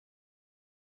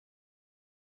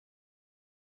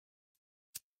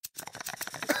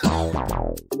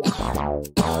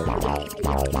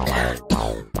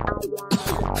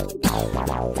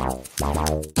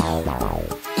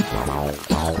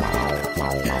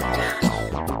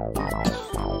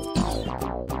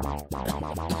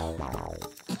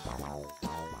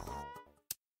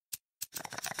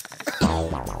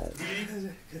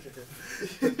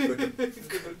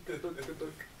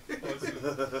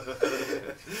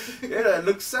Yeah, it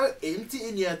looks so empty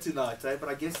in here tonight, eh? But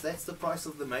I guess that's the price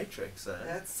of the Matrix. Eh?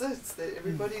 That's it.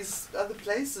 Everybody's other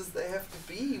places they have to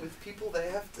be with people they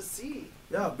have to see.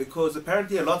 Yeah, because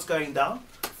apparently a lot's going down.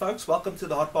 Folks, welcome to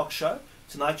the HotBox show.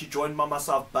 Tonight you're joined by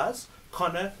myself, Buzz,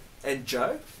 Connor, and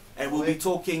Joe, and we'll be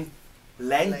talking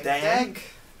lang dang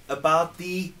about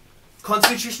the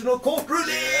Constitutional Court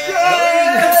ruling.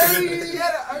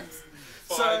 Yeah.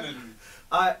 So,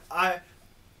 I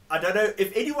don't know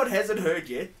if anyone hasn't heard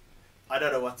yet. I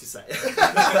don't know what to say.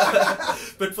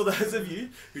 But for those of you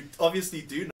who obviously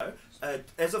do know,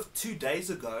 as of 2 days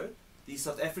ago, the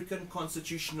South African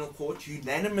Constitutional Court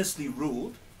unanimously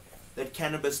ruled that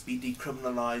cannabis be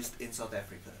decriminalized in South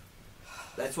Africa.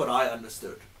 That's what I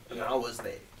understood, and I was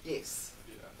there. Yes,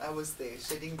 I was there,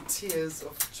 shedding tears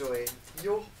of joy.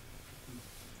 Yo.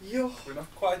 We're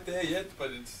not quite there yet,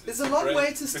 but it's a long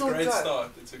way to still go.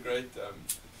 It's a great start.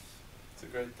 It's a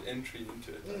great entry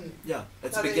into it. Yeah,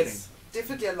 it's a beginning. It's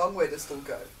definitely a long way to still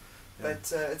go, but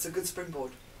it's a good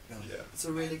springboard. Yeah. It's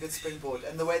a really good springboard,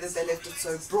 and the way that they left it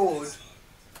so broad.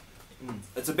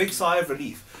 It's a big sigh of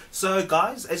relief. So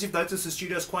guys, as you've noticed, the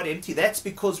studio is quite empty. That's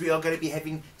because we are going to be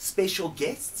having special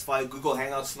guests via Google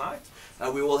Hangouts tonight.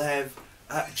 We will have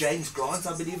James Grant,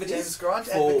 I believe it is.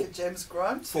 Advocate James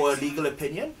Grant. For a legal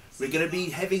opinion. We're going to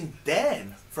be having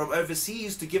Dan from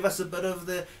overseas to give us a bit of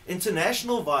the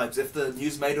international vibes if the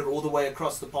news made it all the way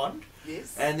across the pond.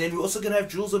 Yes. And then we're also going to have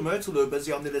Jules and Myrtle, who are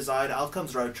busy on the Desired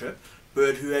Outcomes road trip,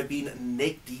 but who have been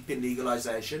neck deep in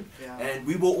legalization. Yeah. And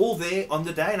we were all there on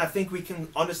the day, and I think we can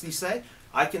honestly say,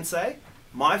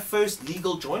 my first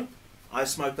legal joint, I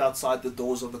smoked outside the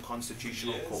doors of the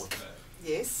Constitutional Court.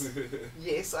 Yes,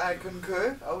 yes, I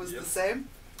concur. I was the same.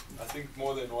 I think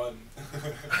more than one.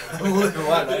 More than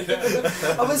one.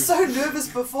 I was so nervous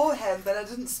beforehand that I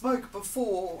didn't smoke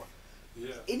before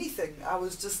anything. I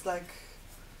was just like,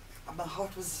 my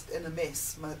heart was in a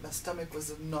mess. My stomach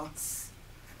was in knots.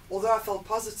 Although I felt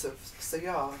positive. So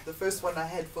the first one I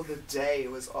had for the day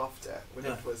was after, when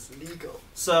it was legal.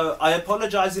 So I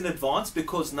apologize in advance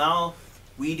because now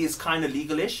weed is kind of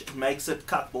legalish. It makes it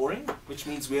cut boring, which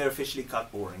means we are officially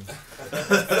cut boring.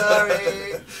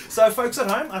 Sorry. So folks at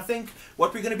home, I think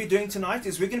what we're going to be doing tonight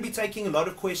is we're going to be taking a lot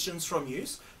of questions from you.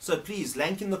 So please,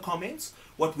 link in the comments.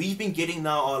 What we've been getting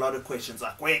now are a lot of questions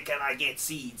like, where can I get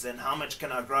seeds? And how much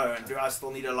can I grow? And do I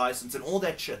still need a license? And all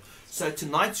that shit. So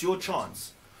tonight's your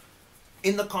chance.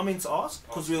 In the comments ask,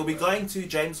 because we'll be going to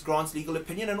James Grant's legal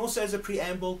opinion. And also as a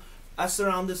preamble, us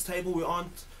around this table, we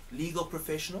aren't legal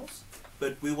professionals.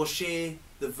 But we will share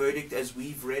the verdict as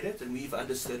we've read it and we've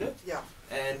understood it. Yeah.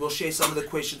 And we'll share some of the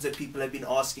questions that people have been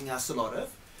asking us a lot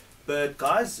of. But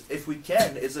guys, if we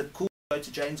can, is it cool to go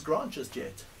to James Grant just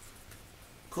yet?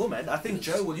 Cool, man. I think,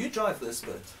 Joe, will you drive this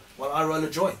bit while I roll a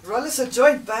joint? Roll us a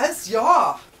joint, Buzz.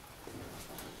 Yeah.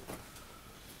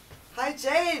 Hi,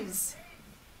 James.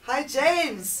 Hi,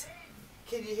 James.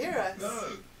 Can you hear us?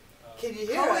 No. Can you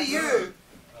hear us? How are you?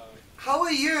 How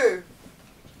are you?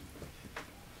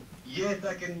 Yes,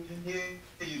 I can hear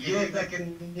you. Yes, I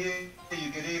can hear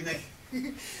you. Good evening.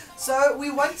 So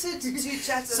we wanted to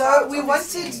chat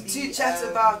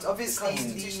about obviously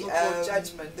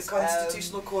the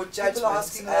Constitutional Court judgment. People are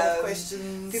asking a lot of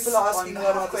questions. People are asking a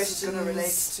lot of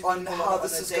questions on how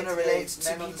this is going to relate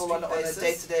to people on a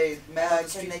day-to-day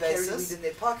Can they carry weed in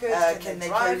their pocket? Can they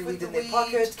carry weed in their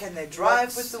pocket? Can they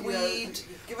drive with the weed?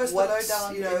 Give us the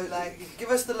lowdown.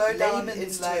 Give us the lowdown in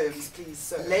layman's terms, please,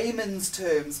 sir. Layman's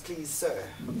terms, please, sir.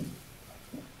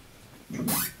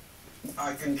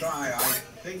 I can try. I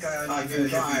think I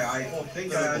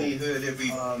only heard every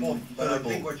fourth syllable. But I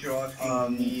think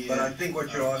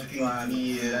what you're asking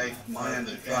me is my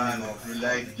understanding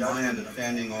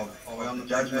of are we on the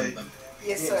same page?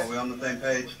 Yes, sir. Are we on the same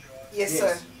page? Yes,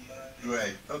 sir.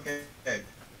 Great. Okay.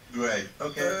 Great.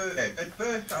 Okay. At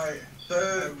first I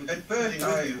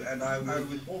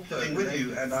was also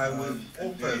elated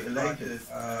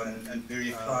and very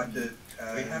excited.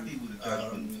 Very happy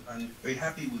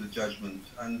with the judgment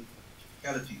and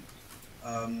legality.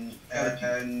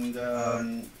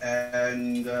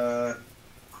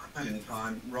 In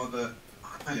time, rather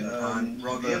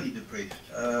rather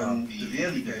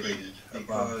severely depressed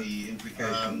about the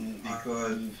implications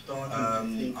because I'm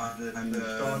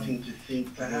starting to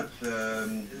think perhaps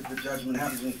the judgment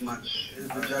isn't much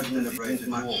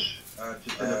to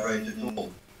celebrate at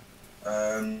all.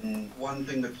 One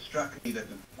thing that struck me that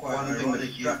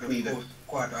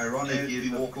quite ironic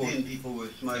is of course people were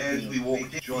smoking. As we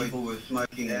walked in, people were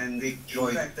smoking, and in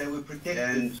fact they were protected.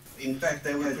 And in fact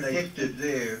they were protected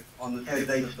there on the steps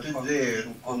of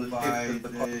the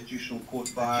Constitutional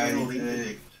Court by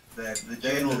the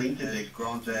general interdict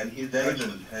granted and his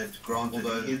judgment had granted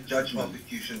his judgment.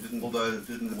 Prosecution didn't, although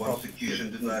the prosecution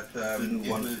didn't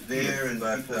want it there, and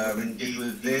it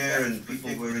was there, and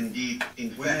people were indeed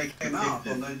when they came out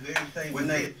on those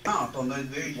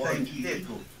very same steps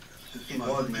to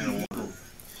smoke marijuana.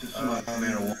 It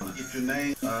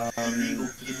remains illegal.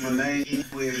 It remains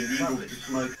anywhere in public to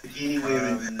smoke anywhere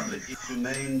in public. It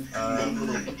remains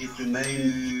illegal. It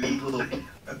remains illegal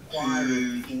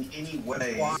acquiring in any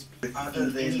way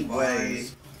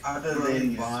other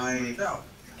than by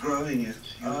growing it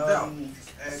yourself.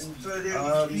 And so there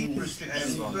are extreme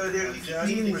restrictions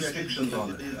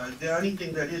on it. The only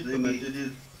thing that is permitted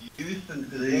is use and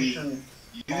possession.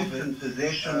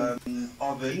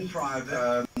 Of it in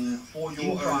private, for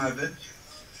your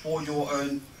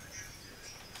own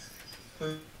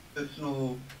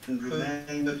personal and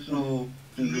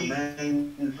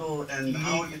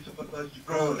how are you supposed to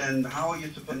grow and how are you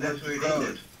supposed to grow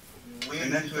it?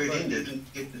 And that's where it ended.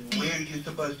 Where are you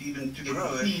supposed to even to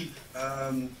grow it?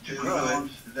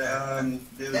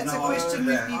 That's a question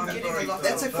we've been getting a lot of.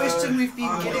 That's a question we've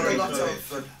been getting a lot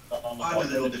of. I'm a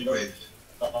little depressed.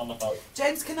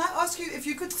 James, can I ask you if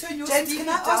you could turn your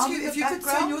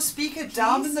speaker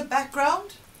down in the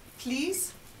background,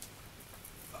 please?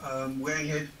 Wearing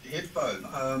headphones.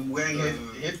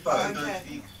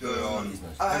 Okay.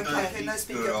 Okay, no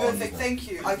speaker. Perfect. Thank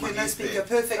you. Okay, no speaker.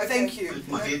 Perfect. Thank you.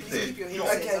 Please keep your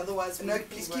headset. Otherwise,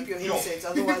 please keep your headset.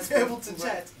 Otherwise, we're able to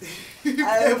chat.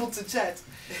 Able to chat.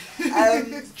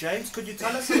 James, could you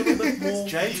tell us a little bit more?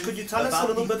 James, could you tell us a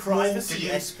little bit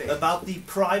privacy aspect about the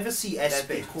privacy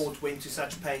aspect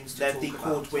that the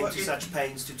court went to such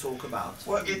pains to talk about?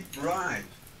 Well, it's right.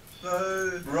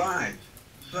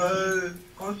 So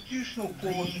Constitutional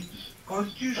Court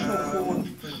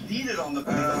proceeded on the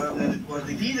basis that it was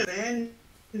exceeded and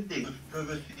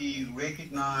privacy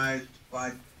recognized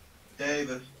by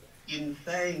Davis in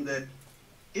saying that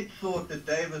it thought that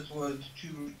Davis was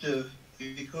too restrictive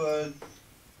because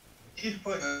if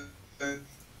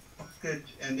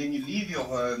and then you leave your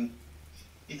home,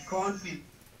 it can't be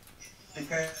the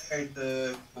case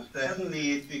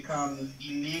suddenly it becomes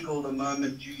illegal the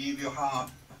moment you leave your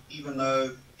house, even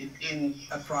though it's in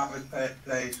a private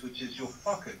place, which is your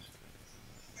pocket.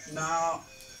 Now,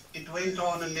 it went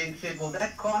on and then said, well,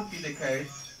 that can't be the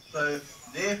case, so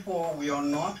therefore we are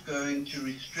not going to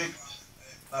restrict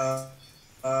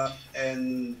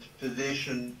and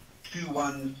possession to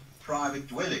one's private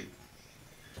dwelling.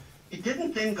 It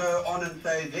didn't then go on and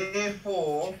say,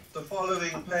 therefore, the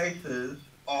following places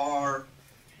are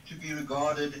to be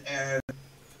regarded as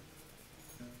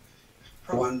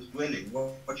one's dwelling.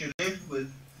 What you're left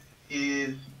with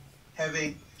is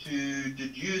having to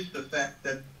deduce the fact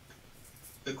that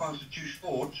the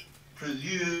Constitutional Court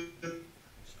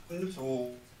presumes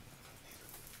or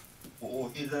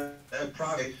is a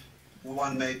private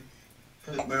one may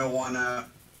put marijuana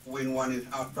when one is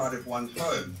outside of one's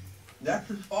home.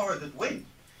 That's as far as it went.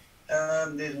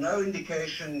 There's no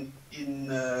indication in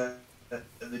the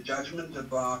judgment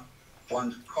about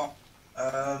one's cop.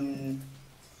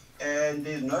 And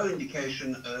there's no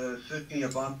indication, certainly,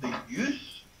 about the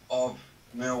use of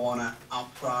marijuana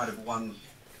outside of one's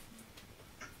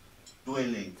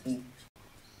dwelling.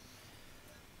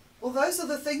 Well, those are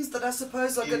the things that I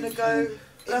suppose are going to go.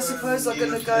 Into.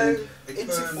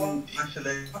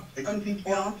 Actually, I don't think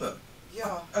the answer.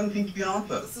 Yeah. I don't think the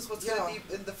answer. This is what's going to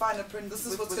be in the finer print. This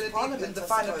is what's going to be in the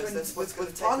finer print. That's what's going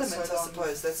to take Parliament, I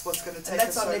suppose. That's what's going to take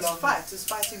us so long. And that's our next fight. Is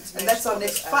fighting to. And that's our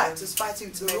next fight. Is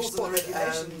fighting to make sure that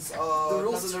the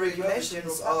rules and the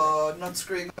regulations are not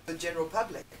screwing up the general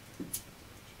public.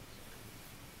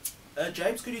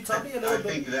 James, could you tell me a little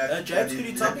bit? James, could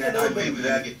you tell me a little bit?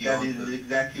 That is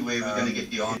exactly where we're going to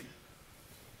get the answer.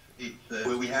 It's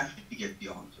where we have to get the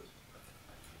answers.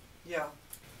 Yeah.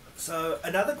 So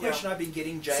another question I've been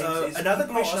getting, James,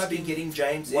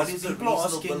 what is a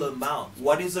reasonable amount?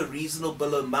 What is a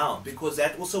reasonable amount? Because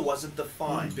that also wasn't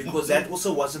defined.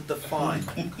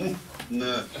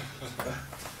 No.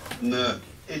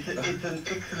 It's an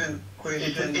excellent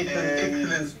question.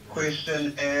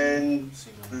 And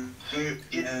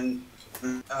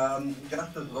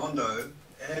Justice Zondo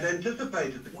had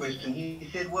anticipated the question. He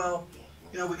said, well,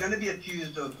 you know, we're going to be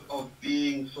accused of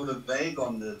being sort of vague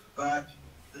on this, but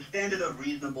the standard of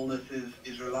reasonableness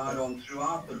is relied on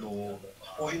throughout the law.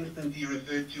 For instance, he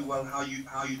referred to, well, how you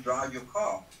drive your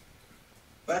car.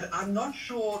 But I'm not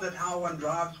sure that how one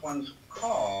drives one's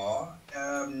car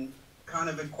kind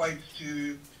of equates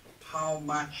to how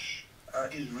much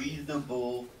is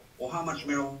reasonable or how much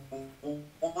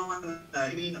marijuana.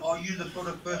 I mean, are you the sort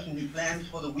of person who plans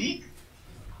for the week?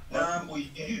 Or do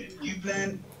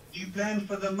you plan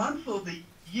for the month or the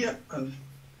year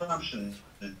consumption?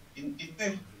 In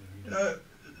fact, you know,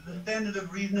 the standard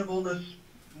of reasonableness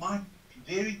might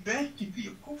vary drastically,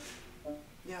 of course.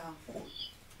 Yeah. Of course.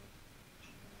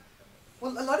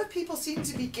 Well, a lot of people seem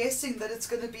to be guessing that it's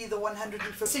going to be the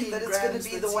 115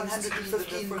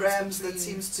 grams that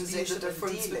seems to be the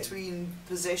difference between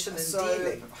possession and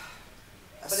dealing.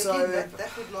 But again,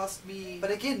 that would last me. But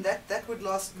again, that would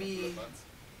last me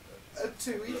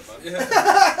 2 weeks.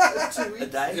 Yeah. 2 weeks. A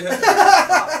day.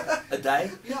 A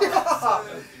day. Yeah.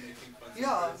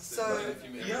 Yeah. So.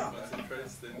 Yeah.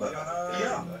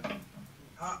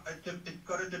 It's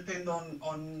got to depend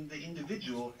on the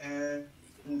individual and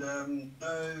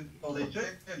well, they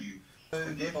should tell you.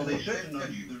 Therefore, they should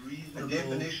tell you the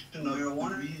definition of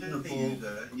marijuana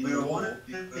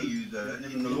user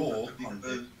in the law,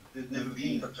 because there's never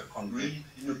been such a concept.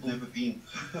 There's never been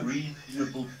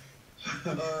reasonable.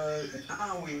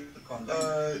 How we the concept.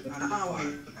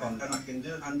 I can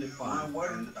just undefine.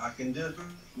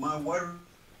 My worry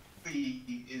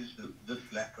is this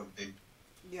lack of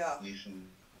definition.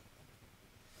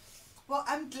 Well,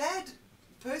 I'm glad.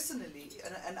 Personally,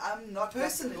 and I'm not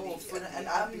personally, and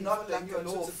I'm not like your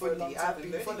law fully. I've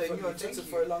been following you on Twitter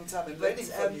for a long time and learning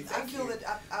from you. I feel that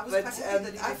I was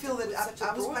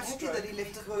quite happy that he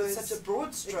left it with such a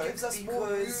broad stroke.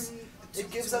 It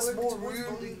gives us more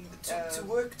room to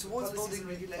work towards building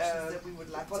regulations that we would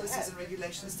like policies and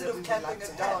regulations instead of clamping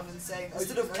it down and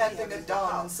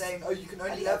saying oh, you can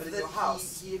only have it in your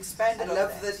house. He expanded. I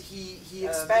love that he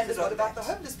expanded. What about the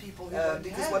homeless people who don't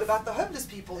have? What about the homeless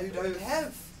people who don't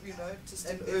have, you know, to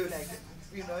stick their flag?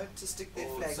 You know, to stick their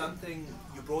flag. Something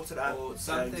you brought it up.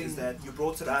 Something is that you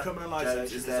brought it up.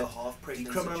 Decriminalisation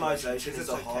is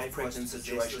a half-pregnant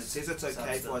situation. It says it's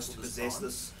okay for us to possess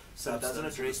this. So it doesn't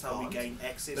address how we gain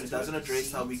access. But it doesn't address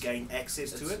how we gain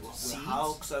access to it.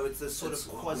 So it's this sort of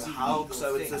quasi-legal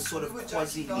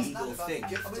thing.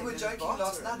 We were joking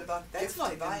last night about that's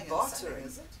not buying and selling,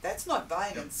 is it? That's not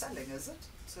buying and selling, is it?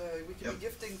 So we can be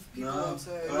gifting people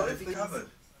to a lot of things. Covered.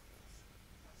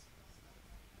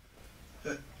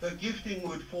 So gifting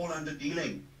would fall under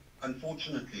dealing,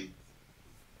 unfortunately.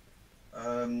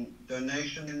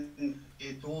 Donation,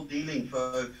 it's all dealing,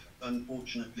 folks,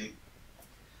 unfortunately.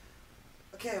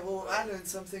 Okay, well, I learned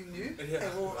something new. Yeah.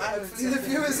 Okay, well, hopefully the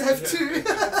viewers have too.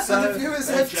 So the viewers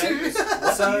have too.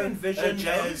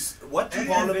 What do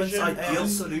you envision as Parliament's ideal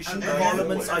solution?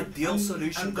 Parliament's ideal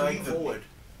solution going forward.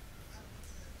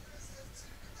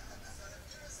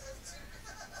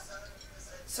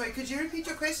 Sorry, could you repeat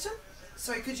your question?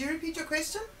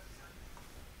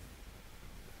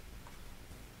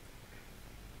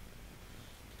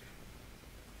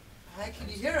 Hi, can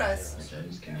you hear us?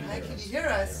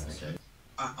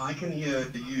 I can hear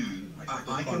you.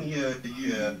 I can hear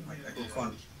you. I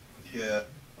can't hear.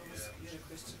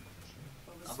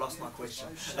 I've lost my question.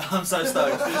 I'm so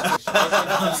stoned.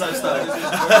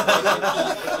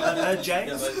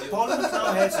 James, Parliament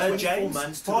now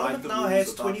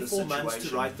has 24 months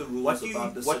to write the rules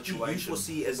about the situation.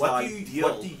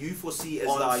 What do you foresee as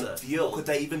the ideal? Could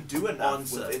they even do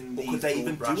enough within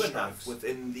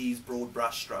these broad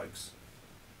brushstrokes?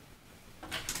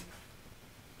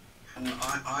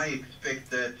 I expect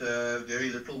that very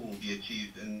little will be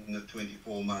achieved in the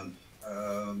 24 months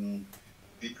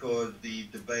because the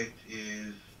debate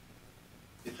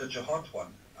it's such a hot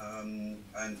one, and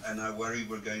I worry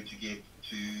we're going to get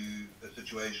to a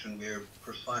situation where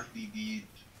precisely these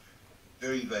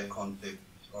very vague concepts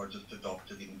are just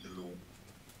adopted into law.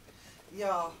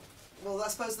 Yeah. Well, I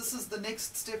suppose this is the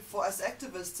next step for us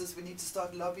activists is we need to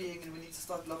start lobbying, and we need to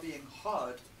start lobbying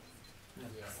hard. Yeah.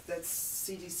 That's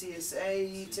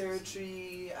CDCSA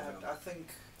territory, I think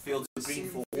Fields of Green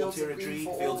for All territory,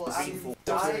 I'm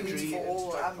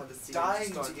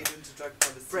dying to get into drug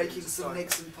policy. Breaking some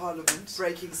necks in Parliament.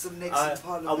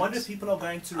 I wonder if people are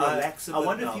going to relax a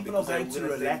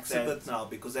bit now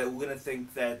because they're all going to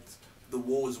think that the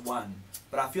war's won.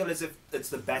 But I feel as if it's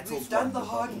the battle's We've done won. the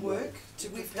hard work to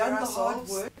prepare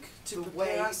ourselves to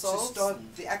prepare ourselves to start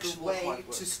the actual way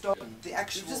to start the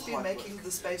actual. We've just been making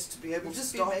the space to be able to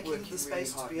start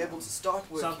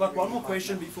working So I've got one more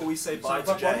question before we say bye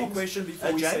to James. One more question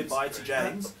before we say bye to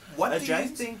James. What do you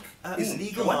think is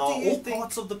legal now? All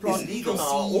parts of the plant legal now.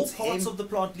 All parts of the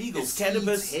plant legal. Is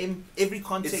cannabis, hemp, every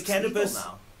context cannabis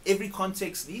now. Every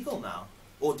context legal now,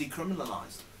 or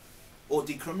decriminalized, or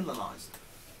decriminalized.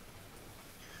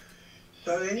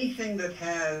 So anything that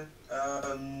has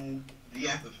the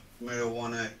act of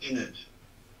marijuana in it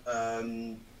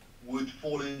would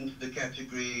fall into the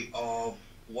category of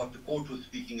what the court was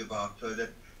speaking about. So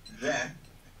that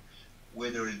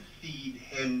whether it's seed,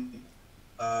 hemp,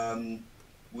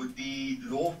 would be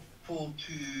lawful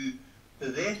to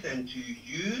possess and to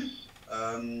use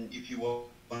if you want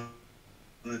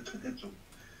to,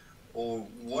 or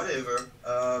whatever,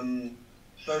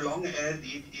 so long as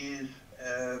it is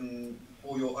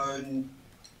for your own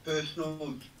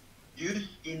personal use.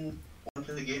 Once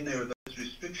again, there are those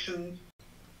restrictions,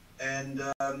 and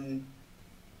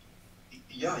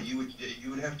yeah, you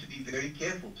would have to be very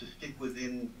careful to stick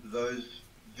within those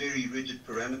very rigid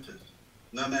parameters,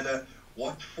 no matter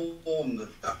what form the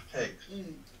stuff takes.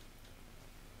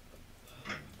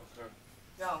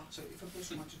 Yeah. So if a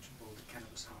person wanted to build a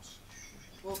cannabis house,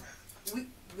 well,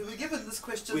 we were given this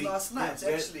question last night,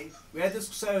 actually. We had this.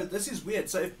 So this is weird.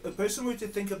 So if a person were to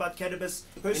think about cannabis,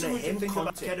 in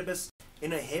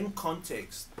a hemp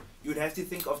context, you would have to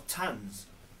think of tons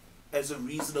as a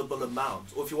reasonable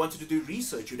amount. Or if you wanted to do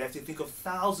research, you'd have to think of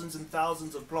thousands and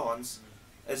thousands of plants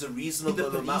as a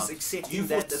reasonable amount. You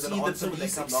that as an answer when they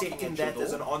come knocking at your door?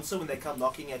 As an answer when they come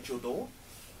knocking at your door?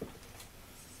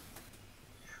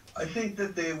 I think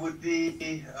that there would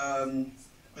be, I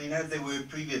mean, as there were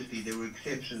previously, there were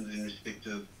exceptions in respect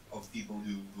of people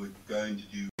who were going to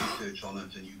do research on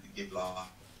it, and you could get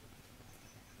licenses.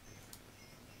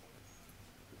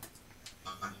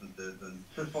 And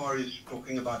so far as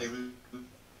talking about everyone,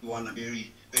 a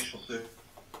very special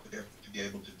circumstance to be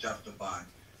able to justify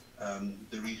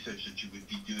the research that you would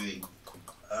be doing.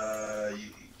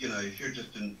 You know, if you're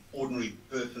just an ordinary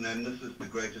person, and this is the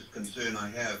greatest concern I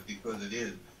have, because it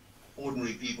is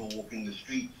ordinary people walking the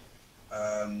streets,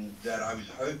 that I was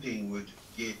hoping would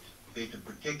get better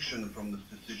protection from this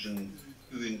decision,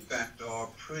 who in fact are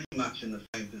pretty much in the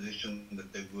same position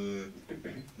that they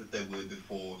were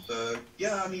before. So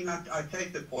yeah, I mean, I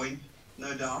take the point,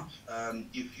 no doubt.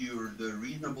 If you're the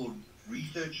reasonable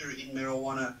researcher in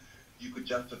marijuana, you could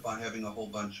justify having a whole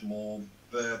bunch more,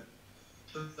 but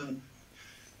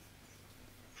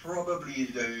probably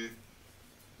though,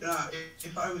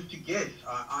 if I was to guess,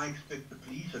 I expect the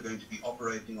police are going to be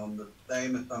operating on the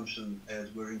same assumptions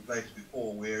as were in place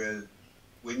before, whereas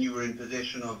when you were in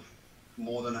possession of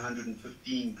more than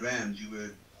 115 grams, you were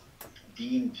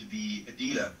deemed to be a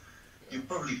dealer. You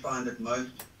probably find that most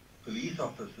police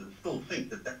officers still think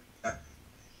that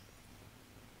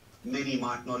many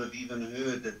might not have even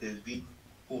heard that there's been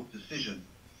a court decision,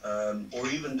 or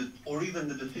even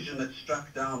the decision that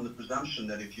struck down the presumption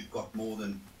that if you've got more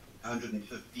than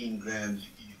 115 grams,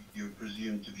 you're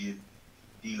presumed to be a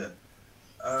dealer.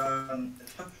 Some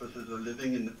officers are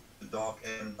living in the dark,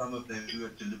 and some of them do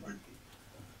it deliberately.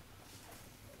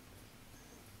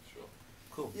 Sure.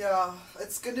 Cool. Yeah,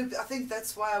 it's gonna. I think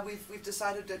that's why we've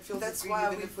decided at Fields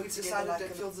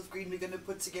of Green. We're going to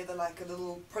put together like a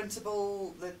little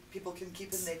printable that people can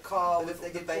keep in their car if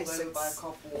they get pulled over by a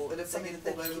cop, or that if they get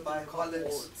pulled over by a cop, or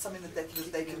something that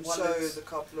they can show the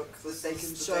cop. Look, that they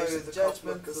can show the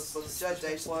judgment. This is what the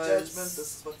judgment was.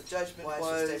 This is what the judgment was.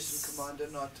 Why is your station commander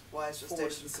not? Why is your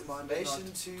station commander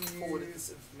not forwarding this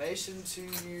information to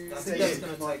you? I think that's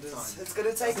going to take time. It's going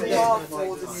to take a while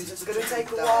for the news. It's going to take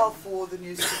a while for the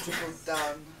news to trickle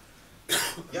down.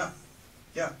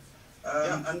 Yeah.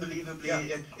 Unbelievably,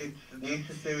 it's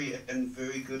necessary and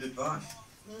very good advice.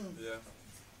 Yeah.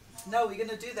 No, we're going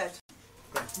to do that.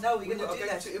 No, we're going to do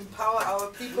that to empower our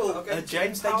people.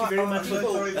 James, thank you very much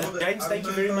for James, thank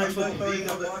you very much for being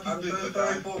I'm so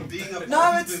sorry for being a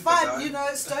No, it's fine. You know,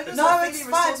 stoners are fairly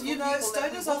resourceful. You know,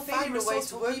 stoners are fairly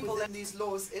resourceful people within these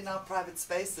laws in our private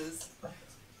spaces.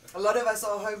 A lot of us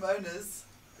are homeowners.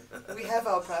 We have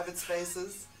our private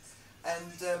spaces,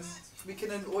 and we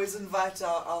can always invite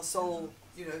our soul,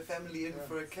 family in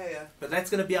for a kaya. But that's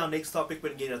going to be our next topic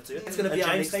when we get to it. It's going to be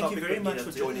our next topic. Thank you very much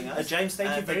for joining us. James,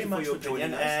 thank you very much for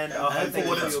joining us. And I hope for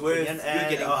what it's worth, you're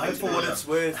getting high. I hope for what it's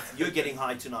worth, you're getting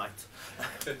high tonight.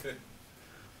 Get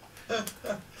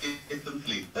some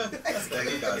sleep. Take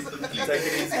it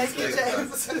easy. Thank you,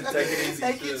 James. Take it easy.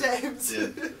 Thank you, James.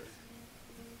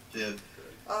 Cheers.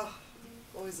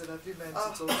 Oh, Always a lovely man to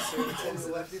talk to. Always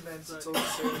a lovely man to talk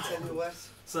to. Tell you what.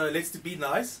 So let's be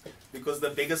nice, because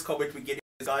the biggest comment we get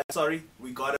is, guys, sorry,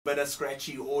 we got a bit of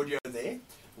scratchy audio there.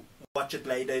 Watch it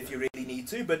later if you really need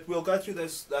to, but we'll go through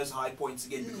those high points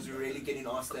again, because we're really getting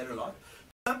asked that a lot.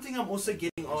 Something I'm also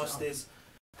getting asked is,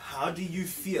 how do you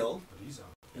feel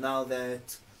now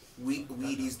that weed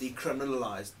is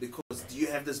decriminalized? Because do you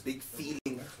have this big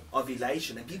feeling of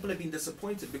elation? And people have been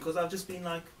disappointed, because I've just been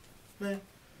like, meh.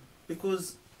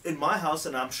 Because in my house,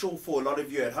 and I'm sure for a lot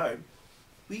of you at home,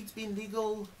 weed's been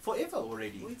legal forever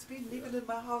already. Weed's been legal in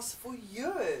my house for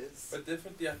years. But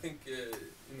definitely, I think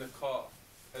in the car,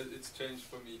 it's changed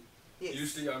for me. Yes.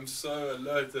 Usually I'm so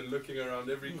alert and looking around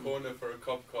every corner for a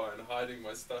cop car and hiding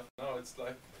my stuff. Now it's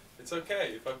like, it's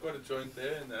okay. If I've got a joint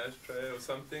there in the ashtray or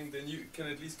something, then you can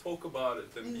at least talk about it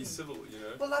and be civil, you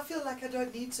know. Well, I feel like I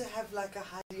don't need to have like a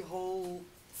hidey hole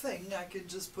thing. I can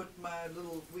just put my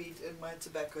little weed in my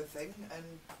tobacco thing and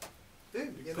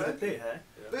boom, you know. Put it there, hey?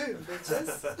 Yeah. Boom,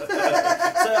 bitches.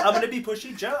 So I'm going to be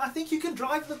pushy. Joe, I think you can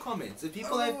drive the comments. If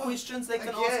people have questions, they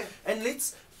can ask. And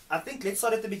let's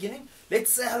start at the beginning.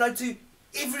 Let's say hello to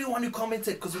everyone who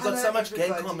commented, because we've got so much gay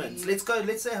comments. Let's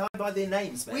say hi by their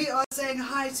names, man. We are saying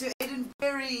hi to Aiden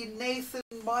Berry, Nathan,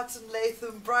 Martin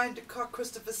Latham, Brian DeCock,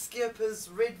 Christopher Skierpers,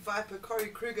 Red Viper, Corey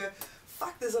Kruger.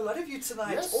 Fuck, there's a lot of you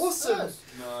tonight. Yes, awesome. yes.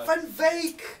 Nice. Van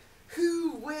Veek,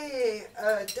 Who, Where,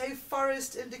 Dave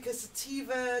Forrest, Indica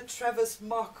Sativa, Travis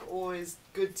Mock, always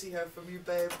good to hear from you,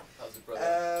 babe. How's it,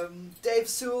 brother? Dave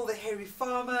Sewell, the Hairy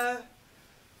Farmer,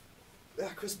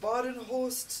 Chris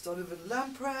Badenhorst, Donovan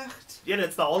Lamprecht. Yeah,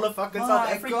 it's the whole of fucking South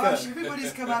My Africa. gosh,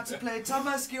 everybody's come out to play.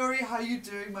 Thomas Giori, how you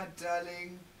doing, my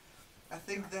darling? I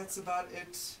think that's about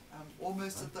it. I'm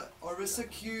almost at the Orissa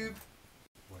Cube.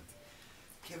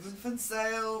 Kevin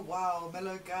Finsale, wow,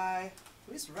 mellow guy.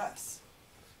 Where's Russ?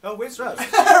 Oh, where's Russ?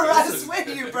 Russ, where are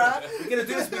you, bruh? We're gonna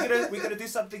do this. We're gonna do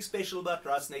something special about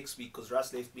Russ next week, because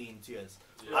Russ left me in tears.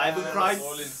 Yeah, I haven't cried.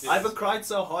 all in tears. I haven't cried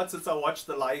so hard since I watched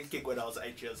The Lion King when I was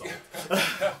 8 years old.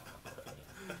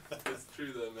 It's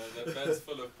true though, man. That man's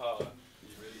full of power.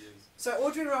 He really is. So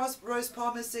Audrey Rose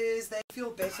Palmer says they feel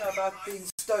better about being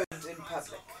stoned in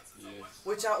public, Yes.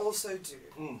 which I also do.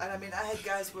 Mm. And I mean, I had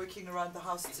guys working around the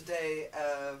house today,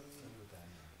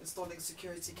 installing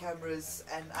security cameras,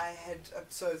 and I had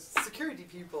so security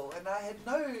people, and I had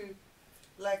no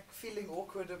like feeling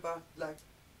awkward about like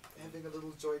having a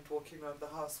little joint walking around the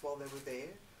house while they were there.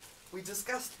 We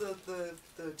discussed the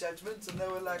judgment, and they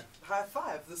were like, high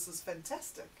five, this is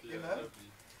fantastic, Yeah, you know. lovely.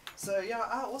 So yeah,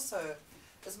 I also,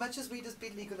 as much as weed has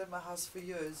been legal in my house for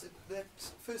years, that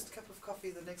first cup of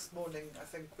coffee the next morning, I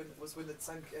think when it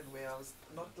sunk in, where I was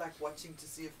not like watching to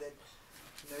see if that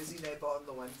nosy neighbor on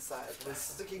the one side was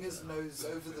sticking his nose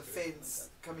over the fence,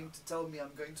 coming to tell me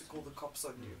I'm going to call the cops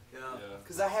on you. Yeah. Yeah.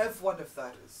 Because I have one of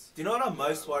those. Do you know what I'm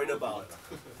most worried about?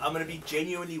 I'm going to be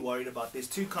genuinely worried about. There's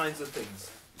two kinds of things.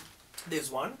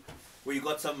 There's one where you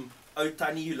got some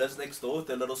Otani who lives next door with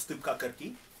a little stoop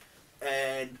kakarki,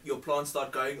 and your plants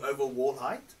start going over wall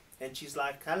height, and she's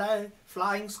like, hello,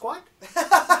 flying squad?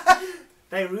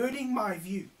 They're ruining my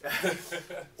view.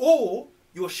 Or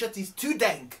your shit is too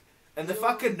dank, and the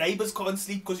fucking neighbors can't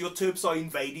sleep because your terps are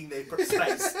invading their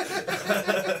space.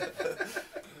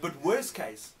 But worst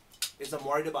case is I'm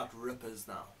worried about rippers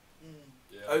now.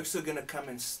 Yeah. Oaks are gonna come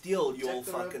and steal your Jack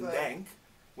the fucking Ripper. dank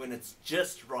when it's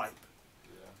just ripe.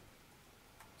 Yeah.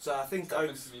 So I think It's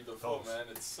happened Oaks. to me before, Dogs. man.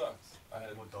 It sucks. I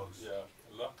had More dogs. Yeah,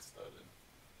 a lot stolen.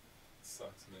 It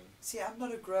sucks, man. See, I'm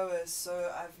not a grower,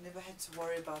 so I've never had to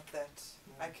worry about that.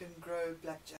 I can grow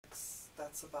blackjacks.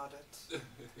 That's about it.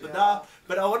 But,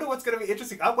 but I wonder what's going to be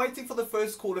interesting. I'm waiting for the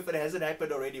first call if it hasn't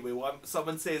happened already, where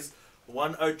someone says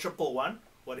 10111,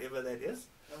 whatever that is.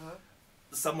 Uh-huh.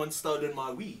 Someone's stolen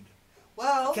my weed.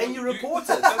 Well, Can you report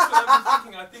it? That's what I've been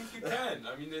thinking. I think you can.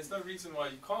 I mean, there's no reason why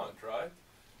you can't, right?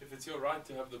 If it's your right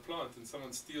to have the plant and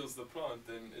someone steals the plant,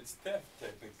 then it's theft,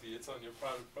 technically. It's on your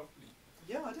private property.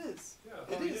 yeah, it is.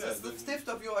 Yeah. It is. It's the theft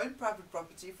of your own private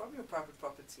property from your private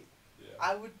property. Yeah.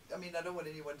 I mean, I don't want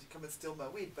anyone to come and steal my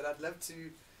weed, but I'd love to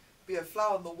be a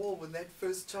flower on the wall when that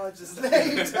first charge is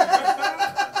laid. It'll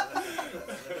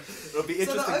be So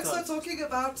interesting. the Oaks are times. talking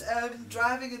about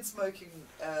driving and smoking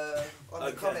on the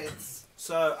Okay. comments.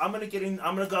 So I'm gonna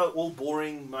go all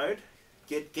boring mode.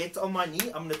 Get on my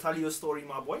knee. I'm gonna tell you a story,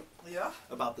 my boy, Yeah.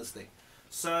 about this thing.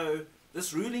 So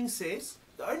this ruling says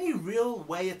the only real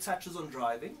way it touches on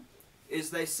driving is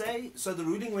they say, so the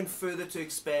ruling went further to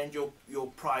expand your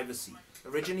privacy.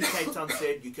 Originally Cape Town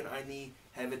said you can only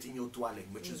have it in your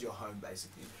dwelling, which is your home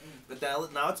basically. But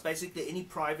now it's basically any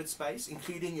private space,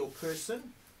 including your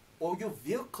person or your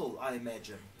vehicle, I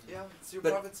imagine. Yeah, it's your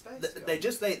But private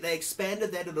space. They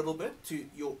expanded that a little bit to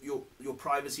your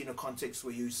privacy in a context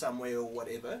where you're somewhere or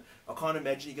whatever. I can't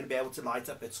imagine you're going to be able to light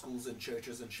up at schools and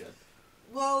churches and shit.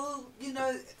 Well, you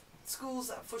know,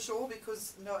 schools for sure,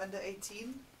 because no under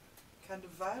 18 kind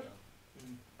of vibe.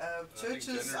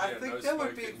 Churches, I think that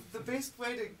would be the best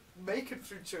way to make it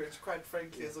through church, quite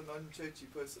frankly, as a non-churchy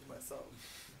person myself.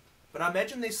 But I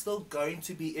imagine there's still going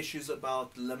to be issues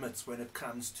about limits when it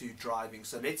comes to driving.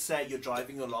 So let's say you're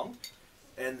driving along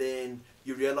and then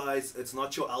you realize it's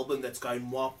not your album that's going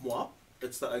mwap mwap,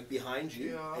 it's the oak behind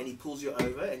you, and he pulls you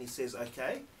over and he says,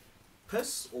 okay,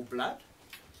 piss or blood,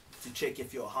 to check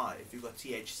if you're high, if you've got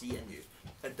THC in you.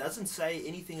 It doesn't say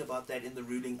anything about that in the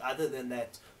ruling other than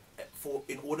that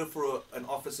in order for an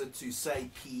officer to say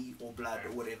pee or blood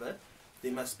or whatever,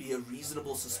 there must be a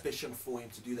reasonable suspicion for him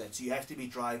to do that. So you have to be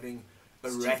driving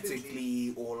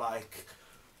erratically or like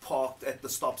parked at the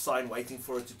stop sign waiting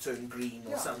for it to turn green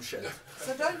or some shit.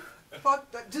 So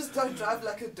just don't drive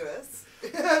like a durs.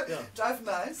 Drive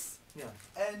nice. Yeah.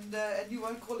 And you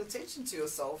won't call attention to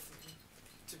yourself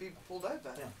to be pulled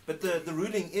over. Yeah. But the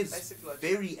ruling is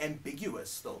very ambiguous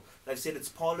still. They've said it's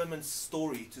Parliament's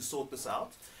story to sort this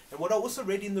out. And what I also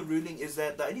read in the ruling is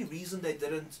that the only reason they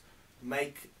didn't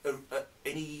make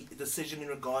any decision in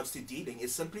regards to dealing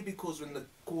is simply because when the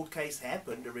court case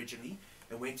happened originally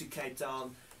and went to Cape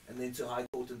Town and then to High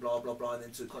Court and blah blah blah and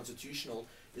then to Constitutional,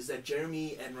 is that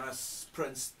Jeremy and Russ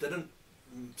Prince didn't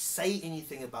say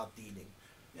anything about dealing.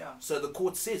 Yeah. So the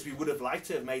court says we would have liked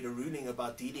to have made a ruling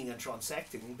about dealing and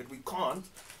transacting, but we can't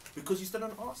because you still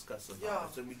don't ask us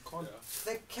about it, and we can't.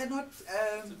 They cannot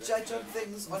judge on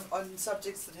things on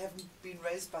subjects that haven't been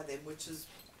raised by them, which is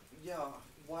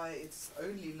why it's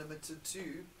only limited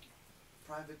to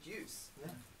private use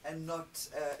and not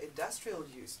industrial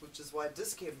use, which is why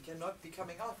Dis-Chem cannot be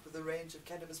coming out with a range of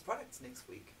cannabis products next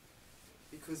week,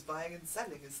 because buying and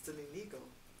selling is still illegal.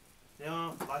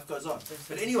 Yeah, life goes on.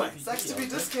 But anyway, sucks to be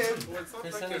Dis-Chem. Well, it's not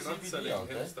like they're not selling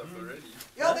hemp stuff already.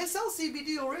 Yeah, they sell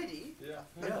CBD already, yeah.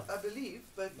 I believe,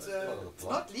 but it's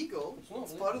not legal.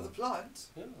 It's part of the plant.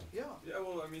 Yeah,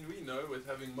 well, I mean, we know with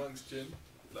having Monk's Gin,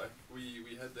 like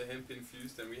we had the hemp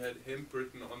infused and we had hemp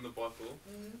written on the bottle,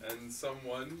 and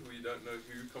someone, we don't know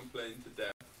who, complained to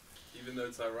DAF, even though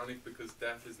it's ironic because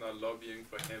DAF is now lobbying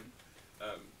for hemp.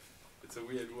 It's a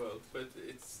weird world, but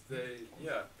it's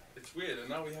weird, and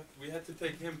now we had to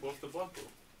take hemp off the bottle.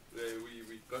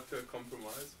 We got to a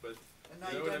compromise, but and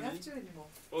now you don't have to anymore.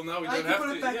 Well, now we don't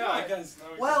have to. I guess.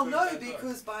 Well, no,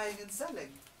 because buying and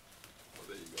selling. Well,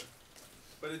 there you go.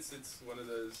 But it's one of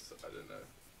those, I don't know,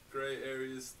 grey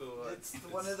areas still. It's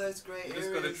one of those grey areas. You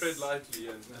just got to tread lightly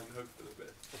and hope for the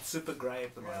best. It's super grey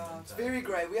at the moment. Yeah, it's very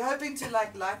grey. We're hoping to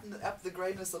lighten up the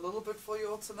greyness a little bit for you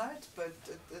all tonight, but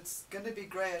it's going to be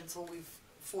grey until we've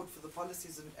fought for the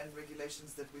policies and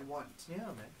regulations that we want. Yeah,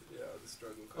 man. Yeah, the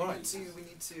struggle. All right. We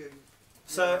need to.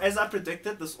 So, as I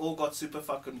predicted, this all got super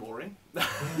fucking boring. Let's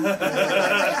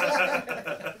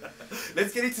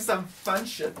get into some fun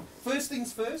shit. First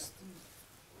things first,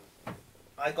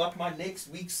 I got my next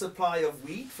week's supply of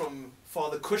weed from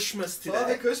Father Kushmas today.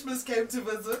 Father Kushmas came to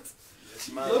visit. Yes,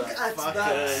 look at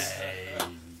that. Hey.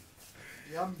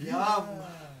 Yum, yum.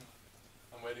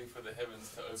 I'm waiting for the heavens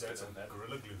to open and that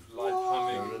Gorilla Glue. light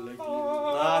humming.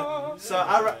 So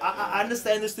I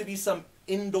understand this to be some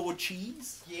indoor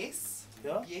cheese. Yes.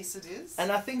 Yeah. Yes, it is.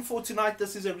 And I think for tonight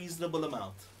this is a reasonable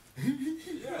amount.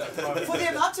 For the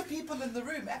amount of people in the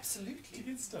room, absolutely. To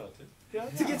get started. Yeah.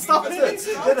 To get started.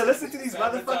 Listen to these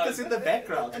motherfuckers in the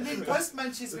background. And then post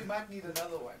munchies, we might need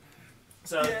another one.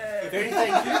 So, very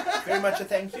much a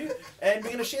thank you. And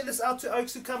we're going to share this out to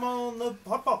Oaks who come on the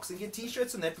HotBox and get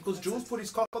t-shirts and that, because Jules put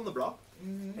his cock on the block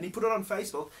and he put it on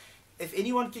Facebook. If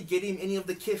anyone could get him any of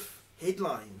the KIF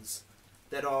headlines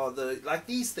that are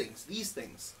these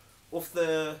things off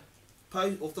the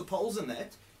polls and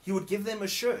that, he would give them a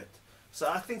shirt. So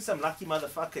I think some lucky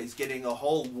motherfucker is getting a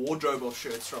whole wardrobe of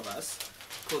shirts from us,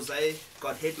 because they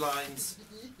got headlines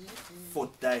for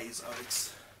days,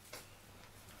 Oaks.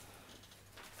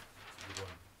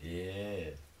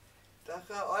 Yeah.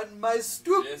 Dacha on my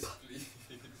stoop. Yes, please.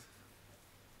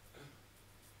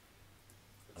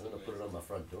 I'm going to put it on my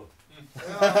front door.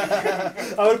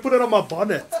 I would put it on my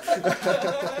bonnet.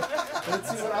 Let's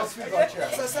see what else we got here.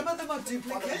 So some of them are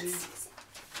duplicates,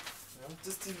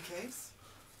 just in case.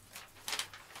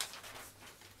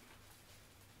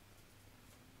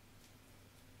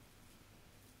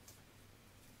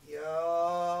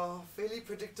 Yeah, fairly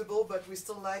predictable, but we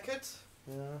still like it.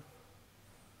 Yeah.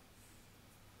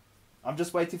 I'm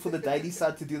just waiting for the Daily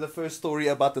Sun to do the first story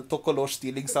about the Tokolosh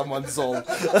stealing someone's soul.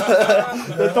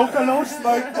 The Tokolosh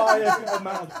smoked by a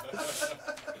amount.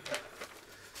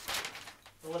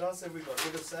 What else have we got?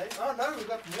 We're the same. Oh no, we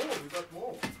got more. We got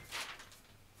more.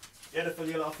 Ja, dat vir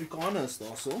julle Afrikaners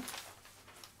daarso.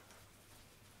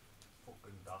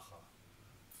 Fucking dagga.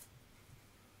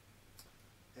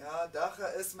 Ja,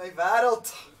 dagga is my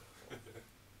wêreld.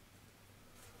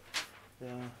 Yeah.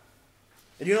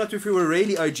 And you know what, if we were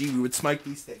really OG, we would smoke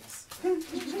these things.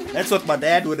 That's what my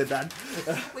dad would have done.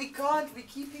 We can't. We're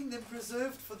keeping them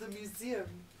preserved for the museum.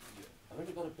 I've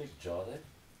only got a big jar there.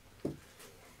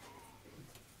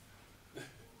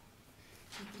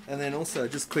 And then also,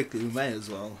 just quickly, we may as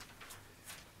well.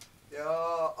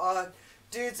 Yeah,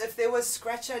 dudes, if there was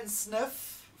scratch and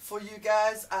sniff for you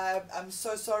guys, I'm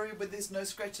so sorry, but there's no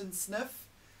scratch and sniff.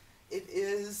 It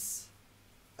is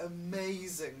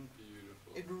amazing.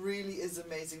 Beautiful. It really is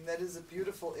amazing. That is a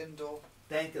beautiful indoor.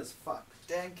 Dank as fuck.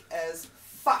 Dank as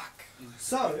fuck.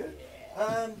 So,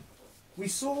 we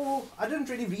saw, I didn't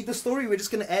really read the story, we're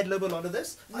just going to ad-lib a lot of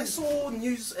this. I saw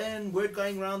news and word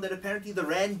going around that apparently the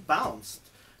rand bounced.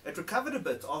 It recovered a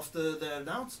bit after the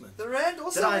announcement. The rand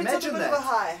also Did I went on a imagine bit of a that?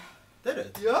 high. Did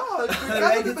it? Yeah, it The recovered rand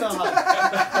a hit bit. a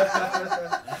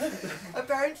high.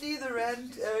 Apparently the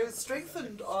rand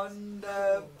strengthened on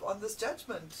this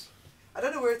judgment. I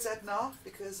don't know where it's at now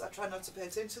because I try not to pay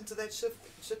attention to that shit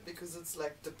because it's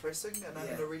like depressing and I'm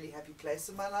in a really happy place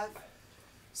in my life.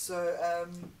 So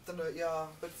don't know, yeah.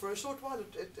 But for a short while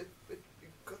it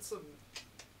got some.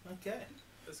 Okay.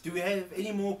 Do we have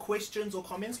any more questions or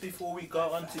comments before we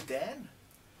go on to Dan?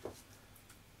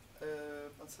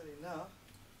 I'll tell you now.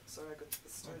 Sorry, I got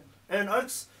this stone. And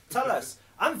Oaks, tell us.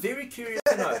 I'm very curious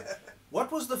to know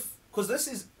what was the. Because this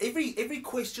is every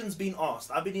question's been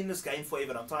asked. I've been in this game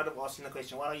forever. And I'm tired of asking the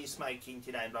question, "What are you smoking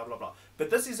today?" and blah blah blah. But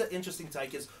this is an interesting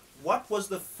take. Is what was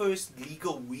the first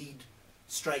legal weed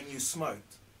strain you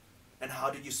smoked, and how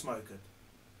did you smoke it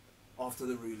after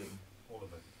the ruling? All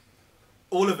of it.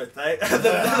 All of it, eh? the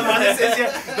one that says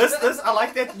here, this, I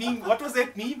like that meme. What was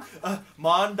that meme?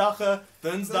 Maandagge,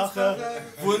 Dinsdagge,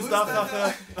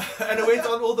 Woensdagge, and it went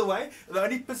on all the way. The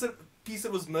only piece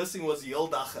that was missing was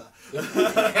Yeldagge.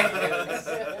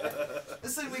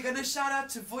 Listen, we're going to shout out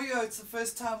to Vuyo. It's the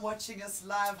first time watching us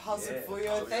live. How's it,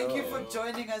 Vuyo? Thank you for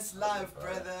joining us live,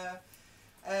 brother.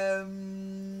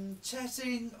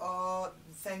 Chatting,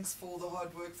 thanks for the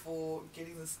hard work for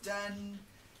getting this done.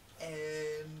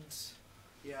 And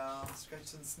yeah,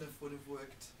 scratch and sniff would have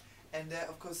worked. And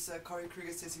of course, Corey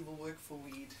Kruger says he will work for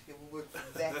weed. He will work for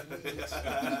that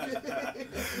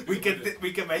weed.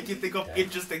 we can make you think of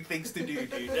interesting things to do,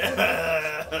 dude.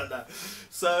 No.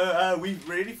 So we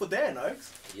ready for Dan,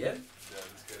 Oaks? Yeah. Yeah,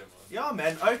 let's get him on. Yeah,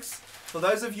 man, Oaks. For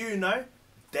those of you who know,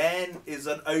 Dan is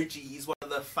an OG. He's one of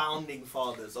the founding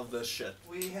fathers of this shit.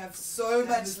 We have so Dan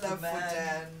much is the love for man.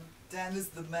 Dan. Dan is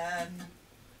the man.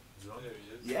 There he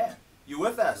is. Yeah, you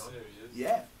with us? There he is.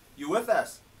 Yeah, you with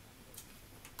us?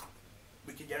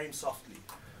 We can hear him softly.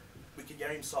 We can hear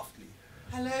him softly.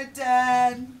 Hello,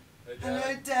 Dan. Hey, Dan.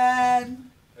 Hello,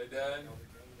 Dan. Hey, Dan.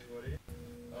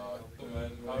 Oh, cool,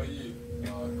 man. How are you? Oh,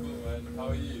 cool, man. How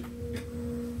are you?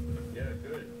 Yeah,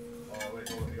 good. Oh, wait,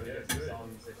 hold on. We gotta get the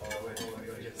sound. Oh, wait, hold on. We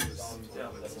gotta get the sound.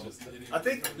 I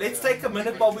think let's take a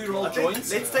minute while we roll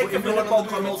joints. Let's take a minute while we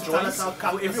roll joints.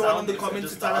 Everyone on the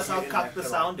comments to tell us how cut the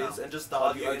sound is and just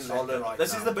dial you in.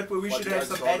 This is the bit where we should have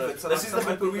some adverts. This is the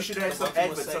bit where we should have some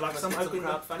adverts. So like some open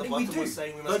crowdfunding. We do.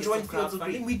 Go join Fields of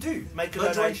Green. We do. Make a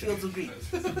donation. Fields of Green.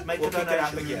 Make a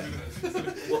donation.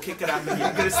 We'll kick it up again.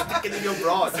 You're gonna stick it in your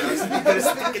bra, Joe. You're gonna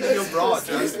stick it in your bra,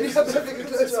 Joe. I'm having a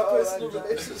close personal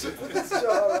relationship with this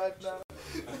jar right now.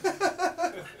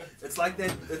 It's like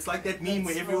that meme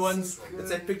where everyone's, it's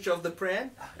that picture of the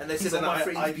pram, and they said,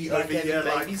 I be over here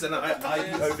like this, and I be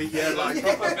over here like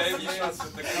Proper baby shots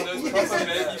with the those proper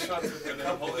baby shots with the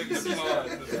holding the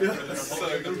plant.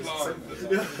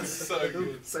 It's so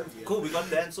good. Cool, we got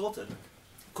Dan sorted.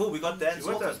 Cool, we got Dan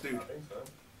sorted. I think so.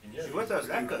 Can you hear me? You with us,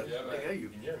 lekker. Yeah, man. I hear you.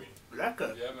 Can you hear me?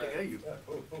 Lekker. Yeah, man. I hear you. Yeah,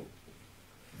 cool, cool.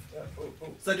 Yeah, cool.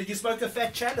 So did you smoke a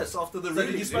fat chalice after the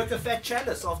ruling? Did you smoke a fat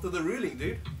chalice after the ruling,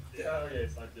 dude? Yeah,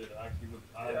 yes, I did. Actually,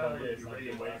 I had one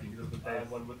waiting because I had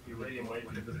one with you waiting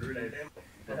with the ruling came.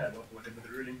 Yeah, with the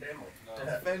ruling came.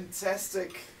 Nice.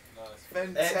 Fantastic. Nice.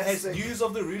 Fantastic. Has news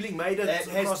of the ruling made it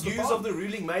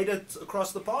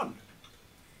across the pond?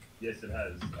 Yes, it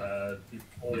has.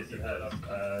 People have seen it I've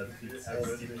seen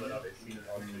it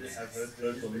on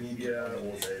social media,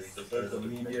 or there's the social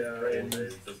media, or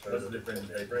there's just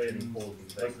different training calls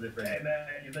and things. Hey man,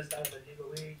 you missed out on the legal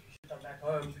week. You should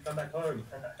come back home.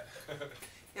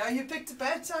 Yeah, you picked a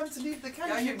bad time to leave the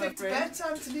country. Just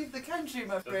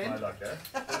my luck, eh?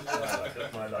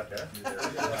 Just my luck, eh?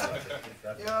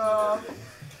 Yeah.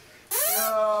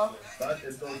 Yeah. But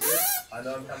it's all good. I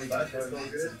know I'm coming back home.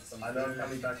 I know I'm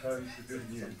coming back home to good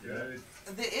news, you know?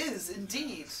 There is,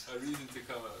 indeed. A reason to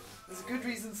come home. There's a good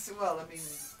reasons to, well, I mean,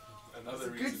 Another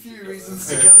there's a good reason few to come reasons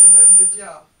home. to come home, but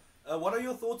yeah. What are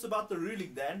your thoughts about the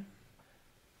ruling, Dan?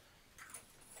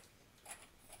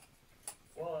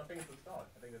 Well, I think it's a start.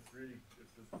 I think it's really,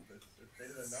 it's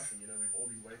better than nothing. You know, we've all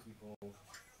been waiting for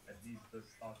at least this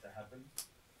start to happen.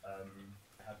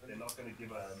 They're not going to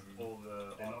give us all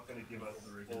the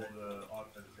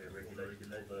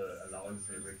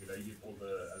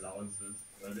allowances.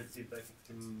 So let's see if they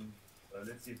can. Pull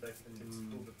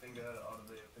the finger out of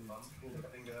their mum.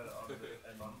 And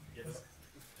get us.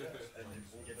 And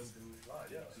get us in line.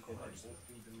 Yeah,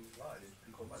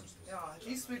 Yeah, at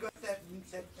least we got that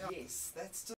yes.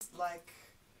 That's just like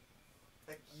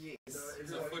yes. You know,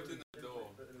 It's a foot in the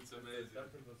door. It's amazing.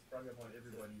 Discussions were sprung upon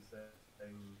everybody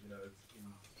saying, you know, it's in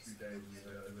 2 days,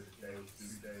 over the day,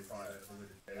 2 days prior, over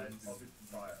the day, and obviously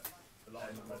prior. The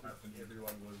last thing that happened,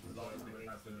 everyone was so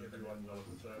against it, everyone was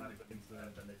so against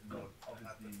it, and they could not,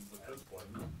 obviously with this one,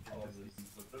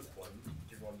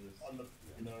 everyone was on the,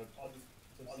 you know, positive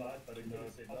side, but they could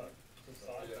have said no. But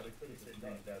they could have said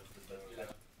no, that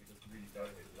we just really go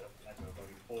ahead,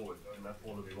 going forward, and that's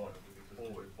all that we want. That's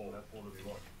all that we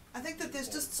want. I think that there's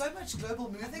just so much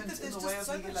global movement in the way of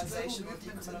legalization or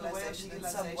decriminalization in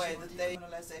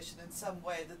some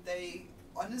way that they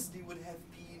honestly would have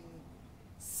been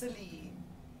silly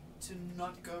to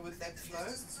not go with that flow.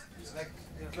 Like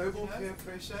global peer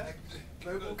pressure.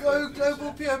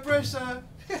 Global peer pressure.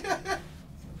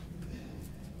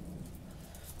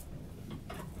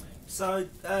 So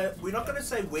we're not going to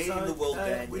say where in the world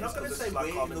Dan. We're not going to say where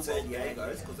in the world Dan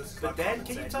goes. But Dan,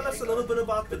 can you tell us a little bit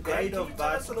about the grade of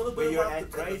bud, where you're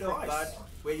at,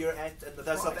 where you're at, and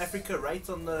the South Africa rate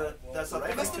on the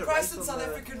Must be priced in South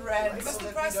African rand. Must be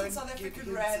priced in South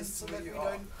African rand so that we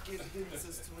don't get hints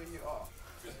as to where you are.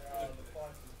 The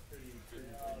price is pretty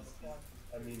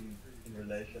I mean, in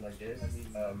relation, I guess.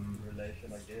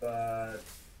 But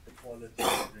the quality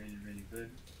is really, really good.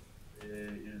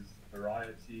 There is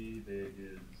variety. There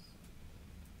is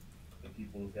the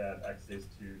people who have access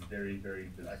to very, very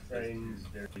good trains.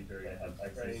 They have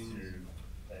access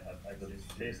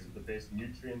to the best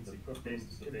nutrients, equipment,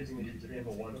 the best nutrients you ever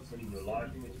want in your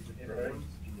life, is available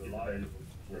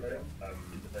for them.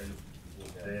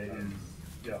 There is,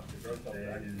 the growth of it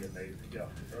actually amazing. The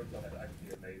growth of it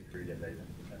actually amazing, really amazing.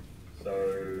 So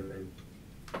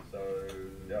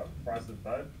price of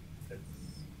bud,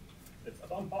 it's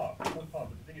on par. But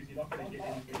the thing is, you're not going to get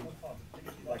anything.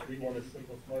 Like we want a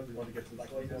simple smoke, we want to get some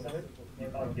sweet or something. You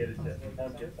can't get it yet. You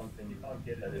can't get something.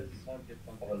 That is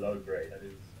of a low grade. That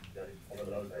is of a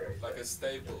low grade. Like a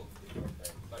staple.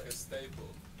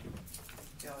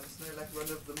 Yeah, it's no like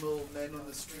run-of-the-mill man on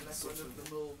the street, sort of.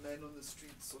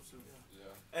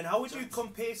 Yeah. And how would you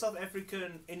compare South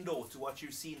African indoor to what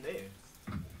you've seen there?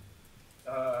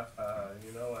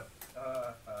 You know what?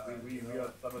 We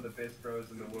are some of the best growers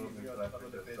in the world in South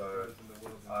Africa.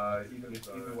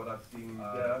 So even what I've seen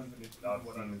here, I've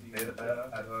seen better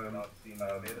at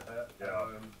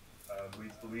home.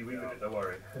 We good. Don't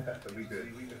worry. We good.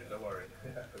 Don't worry.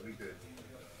 We good.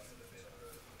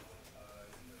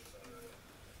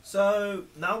 So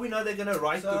now we know they're going to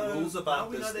write the rules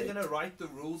about this. They're going to write the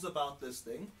rules about this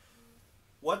thing.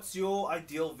 What's your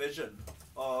ideal vision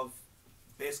of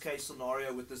best case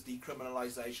scenario with this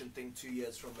decriminalization thing 2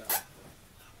 years from now?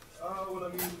 Well, I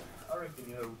mean, I reckon,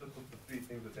 you know, just with the 3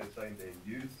 things that they're saying there: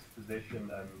 use, possession,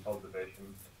 and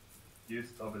cultivation.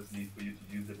 Use, obviously, for you to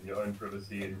use it in your own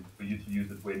privacy, and for you to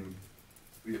use it when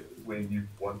you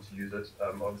want to use it.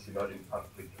 Obviously, not in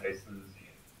public places,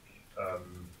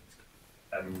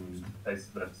 and places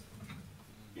that.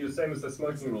 You're the same as the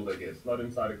smoking rules, I guess. Not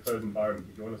inside a closed environment.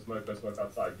 If you want to smoke, go smoke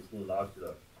outside. You're still allowed to,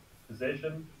 though.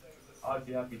 Possession, I'd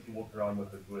be happy to walk around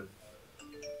with it with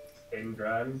 10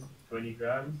 grams, 20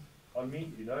 grams on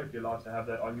me, you know, if you're allowed to have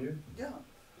that on you. Yeah.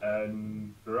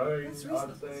 And growing,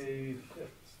 I'd say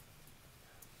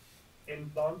 10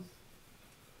 plants.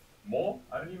 More?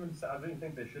 I don't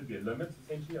think there should be a limit,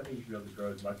 essentially. I think you should be able to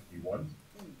grow as much as you want.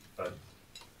 But,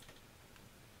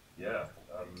 yeah,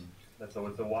 it's a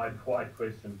wide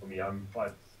question for me. I'm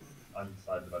quite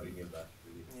undecided about any of that,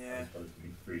 really. Yeah. I just want it to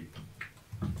be free.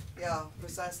 Yeah,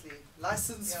 precisely.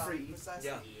 License free. Precisely.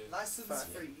 Yeah. License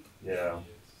free. Yeah.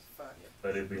 Fuck.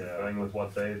 But if we're going with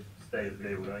what they say, if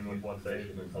they were going with what they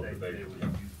and cultivation,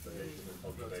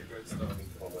 That's a great start.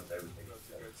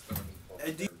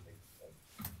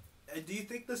 And do you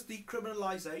think this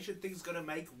decriminalization thing is going to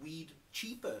make weed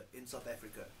cheaper in South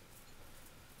Africa?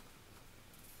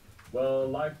 Well,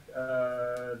 like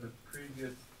the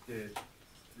previous guest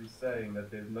actually saying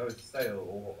that there's no sale,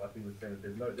 or I think we're saying that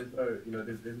there's no,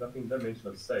 there's nothing, no mention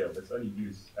of sale. It's only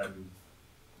use. And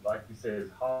like we said,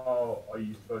 how are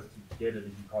you supposed to get it if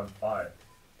you can't buy it?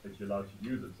 That you're allowed to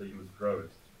use it, so you must grow it.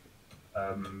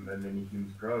 And then if you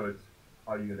must grow it,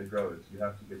 how are you going to grow it? You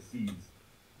have to get seeds.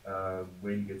 Where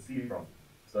do you get seed from?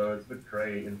 So it's a bit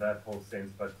grey in that whole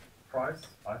sense, but price,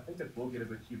 I think it will get a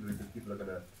bit cheaper because people are going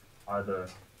to either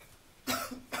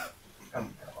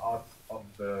come out of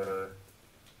the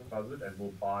deposit and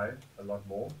will buy a lot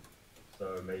more.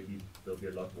 So maybe there'll be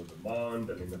a lot more demand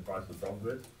and then the price will drop a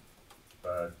bit.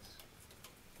 But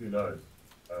who knows?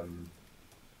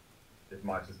 It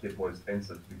might just get more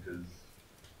expensive because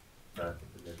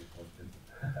it's never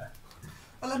expensive.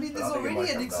 Well, I mean, there's already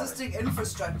an existing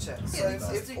infrastructure. So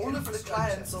if all of the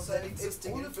clients of that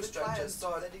existing infrastructure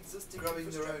start growing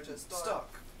their own stock,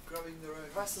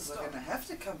 prices are going to have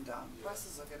to come down.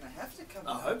 Prices are going to have to come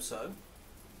down. I hope so.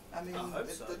 I mean, I hope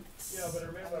so. Yeah, but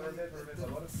remember, a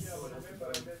lot of people are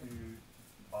going to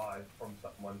buy from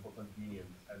someone for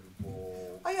convenience and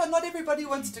for... Oh yeah, not everybody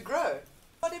wants to grow.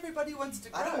 Not everybody wants to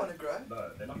grow. I don't want to grow. No,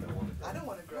 they're not going to want to grow. I don't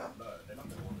want to grow. No, they're not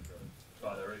going to want to grow.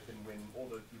 But I reckon when all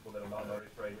those people that are now not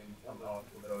trading come out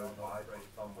will go and buy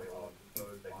somewhere or so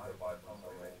they can go buy from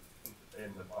somewhere,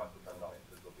 then the price will come down.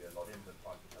 There will be a lot in the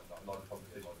price will come down. A lot of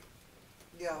competition.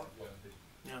 Yeah.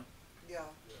 Yeah. Yeah.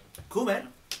 Cool, man.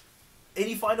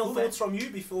 Any final thoughts from you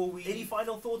before we... Any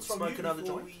final thoughts from you another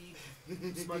before joint?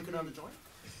 we smoke another joint?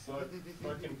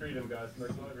 Smoking freedom, guys.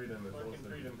 Smoking freedom is awesome.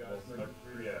 Freedom, guys. Smoke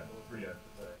free, yeah.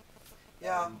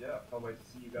 Yeah. And yeah, can't wait to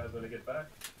see you guys when I get back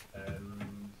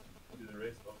and do the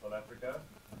rest of South Africa.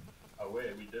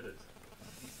 Aware, we did it.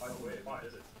 Aware, we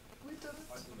did it. We did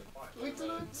it. We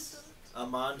did it.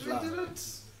 Amandla. We did it.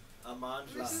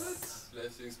 Amandla. We did it.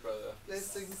 Blessings, brother.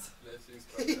 Blessings. Blessings,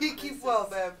 brother. You keep well,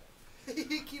 man.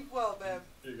 You keep well, man.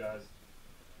 You guys.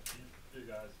 You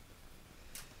guys.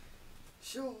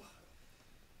 Sure.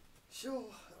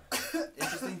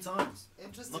 Interesting times.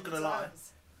 Interesting Not gonna lie.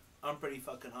 times. I'm pretty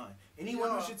fucking high. Anyone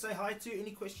Yeah. we should say hi to?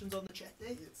 Any questions on the chat there?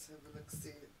 Let's have a look,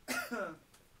 see.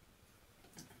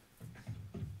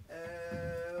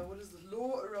 What is the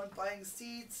law around buying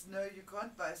seeds? No, you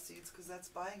can't buy seeds because that's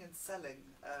buying and selling.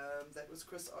 That was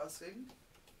Chris asking.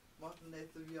 Martin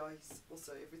Nathan, yeah, he's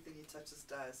also everything he touches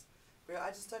dies. Bro, I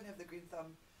just don't have the green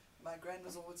thumb. My gran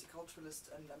was a horticulturalist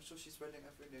and I'm sure she's rolling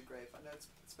over in her grave. I know it's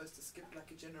supposed to skip like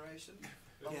a generation.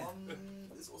 My Yeah. mom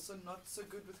is also not so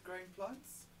good with growing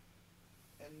plants.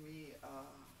 And me, I'm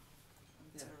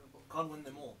Yeah. terrible. Can't win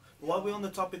them all. But while we're on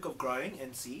the topic of growing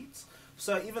and seeds,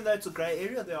 so even though it's a grey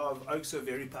area, there are oaks who are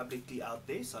very publicly out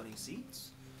there selling seeds.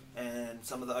 And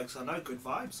some of the oaks I know, good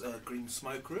vibes. Green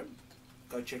Smoke Room,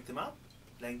 go check them out.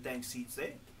 Lang Dang Seeds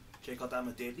there. Check out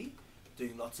Amadeli,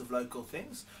 doing lots of local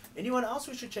things. Anyone else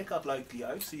we should check out locally,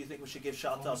 oaks? So you think we should give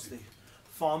shout outs to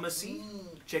Pharmacy?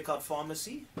 Check out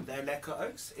Pharmacy. They're lacquer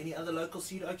oaks. Any other local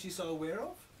seed oaks you're so aware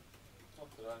of?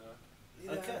 Not that I know.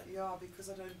 Yeah, Okay. yeah,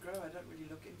 because I don't grow, I don't really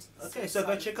look into the Okay, seed so go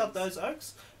side of check out things. those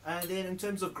oaks. And then in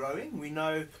terms of growing, we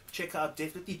know, check out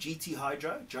definitely GT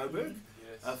Hydro, Joburg,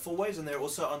 Yes. Four Ways, and they're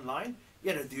also online.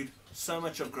 Yeah, no, dude, so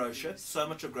much of grow shit, so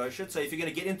much of grow shit. So if you're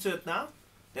going to get into it now,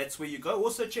 that's where you go.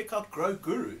 Also check out Grow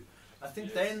Guru. I think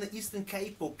Yes. they're in the Eastern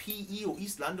Cape or PE or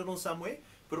East London or somewhere,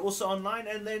 but also online,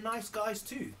 and they're nice guys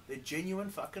too. They're genuine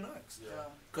fucking oaks. Yeah.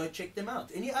 Go check them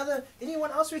out.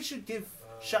 Anyone else we should give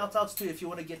shout outs to if you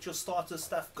want to get your starter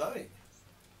stuff going?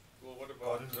 Well, what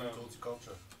about Garden root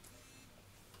horticulture.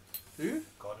 Who?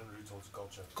 Garden root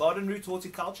horticulture. Garden Root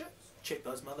Horticulture. Check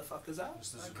those motherfuckers out.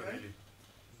 Mr. Okay. Zuccarelli.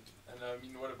 And I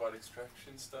mean, what about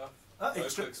extraction stuff?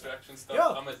 Extra, Local extraction stuff. Yeah.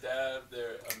 I'm a dab.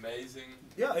 They're amazing.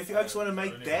 yeah, if you folks want to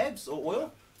make dabs or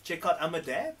oil, check out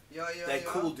Amadab. Yeah, They're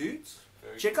cool dudes.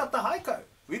 Very Check out the Heiko.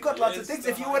 We've got lots of Yes, things.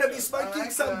 the If you want to be Heiko. smoking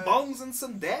The some Heiko. bongs and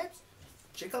some dabs,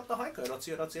 check out the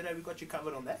Heiko.co.za. We've got you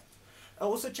covered on that.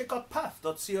 Also check out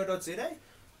puff.co.za.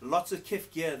 Lots of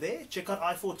KIF gear there. Check out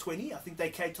I420. I think they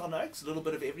cater on oaks. A little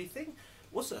bit of everything.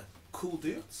 Also, cool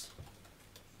dudes.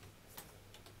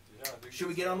 Yeah, I think Should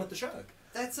we that's get on all. with the show?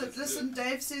 That's it. Let's Listen,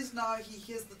 Dave says now he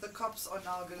hears that the cops are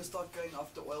now going to start going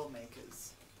after oil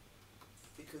makers.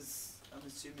 Because I'm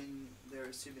assuming they're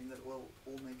assuming that all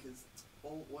oil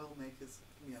makers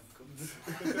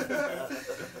yeah,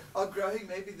 are growing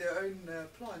maybe their own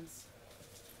plants.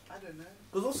 I don't know.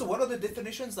 Because also, what are the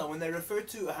definitions now? When they refer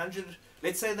to 100,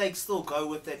 let's say they still go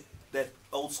with that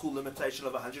old school limitation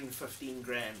of 115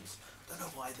 grams. I don't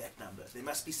know why that number. There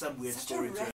must be some weird Such story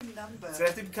a to it. random number. So it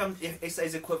has to become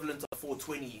SA's equivalent of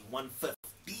 420,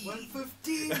 150.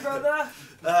 115, brother.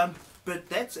 But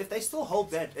that's if they still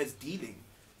hold that as dealing,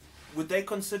 would they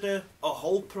consider a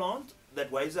whole plant that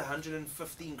weighs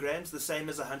 115 grams the same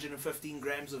as 115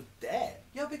 grams of dab?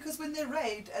 Yeah, because when they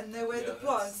raid and they weigh the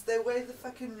plants, they weigh the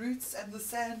fucking roots and the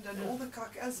sand and all the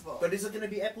cock as well. But is it going to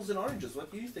be apples and oranges?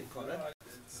 What do you think, Connor?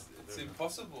 It's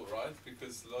impossible, right?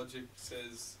 Because logic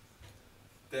says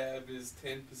dab is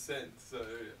 10%, so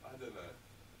I don't know.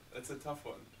 That's a tough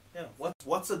one. Yeah.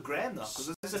 What's a gram now? Because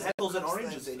it isn't apples and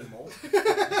oranges anymore.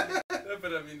 No,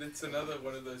 but I mean, it's another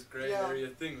one of those grey area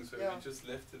things where we're just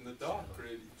left in the dark,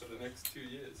 really, for the next 2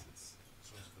 years.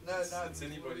 It's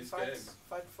anybody's game.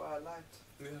 Fight for our light.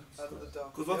 Yeah. Out of the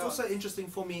dark. Because what's also interesting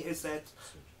for me is that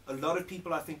a lot of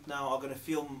people, I think, now are going to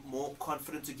feel more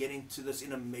confident to get into this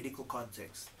in a medical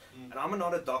context. And I'm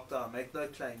not a doctor, I make no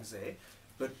claims there,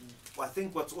 but I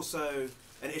think what's also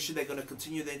an issue they're going to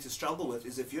continue then to struggle with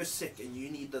is if you're sick and you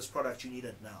need this product, you need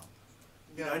it now.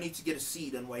 You don't need to get a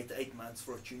seed and wait 8 months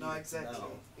for it. You need it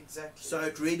now. Exactly. So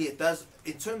it does,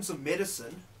 in terms of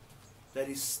medicine, that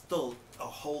is still a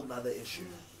whole nother issue.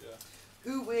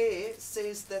 Where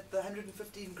says that the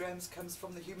 115 grams comes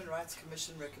from the Human Rights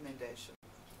Commission recommendation.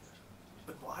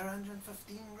 But why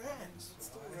 115 grams? It's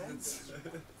still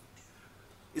random.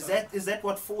 Is that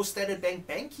what 4 Standard Bank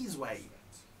bankies weigh?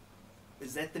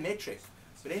 Is that the metric?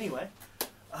 But anyway,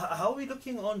 how are we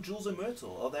looking on Jules and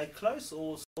Myrtle? Are they close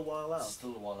or still a while out?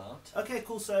 Still a while out. Okay,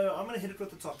 cool. So I'm going to hit it with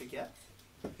the topic, yeah?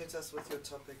 Hit us with your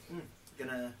topic.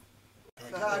 Gonna...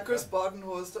 Chris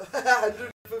Badenhorst,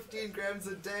 115 grams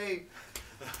a day.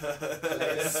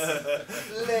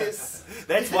 Less.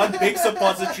 That's one big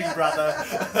suppository, brother.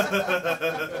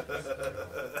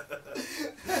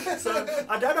 So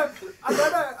I don't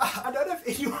know if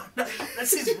anyone knows.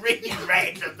 This is really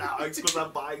random now. It's because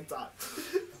I'm buying time.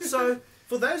 So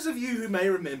for those of you who may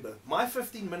remember, my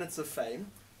 15 minutes of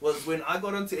fame was when I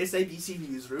got onto SABC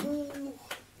Newsroom,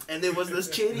 and there was this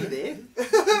cherry there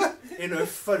in her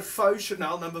faux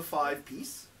Chanel No. 5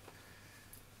 piece.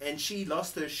 And she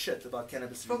lost her shit about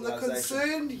cannabis from the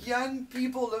concerned young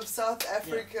people of South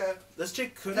Africa. Yeah. This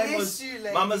chick, her name was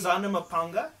Mamazana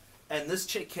Mapanga, and this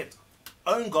chick kept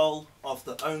own goal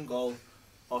after own goal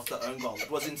after own goal.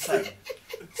 It was insane.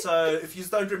 So if you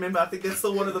don't remember, I think that's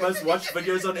still one of the most watched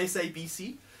videos on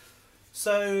SABC.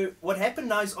 So what happened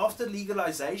now is after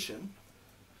legalization,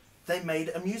 they made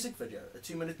a music video, a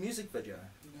 2-minute music video.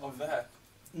 Of that?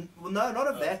 Well, no, not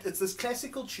of that. It's this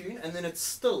classical tune, and then it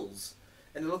stills.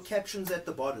 And little captions at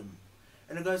the bottom,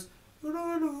 and it goes, and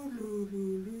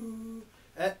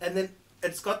then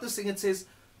it's got this thing. It says,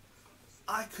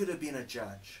 "I could have been a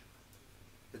judge,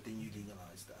 but then you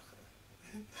legalized dacha.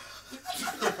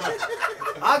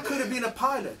 I could have been a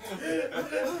pilot,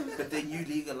 but then you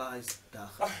legalized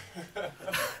dacha.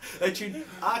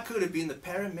 I could have been the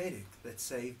paramedic that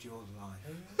saved your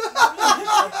life,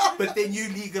 but then you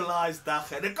legalized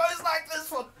dacha." And it goes like this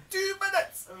for 2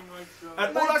 minutes. Oh my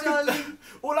God. And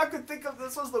all I could think of,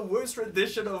 this was the worst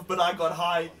rendition of "But I Got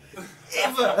High"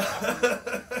 ever.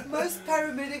 Most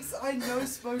paramedics I know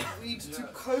smoke weed to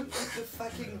cope with the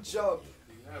fucking job.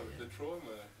 Yeah, with the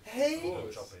trauma. Hey,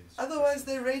 otherwise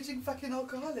they're raging fucking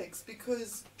alcoholics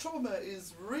because trauma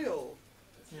is real.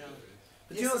 Yeah.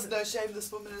 But Yes, it's no shame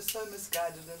this woman is so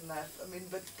misguided in life. I mean,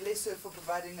 but bless her for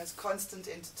providing us constant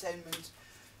entertainment.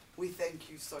 We thank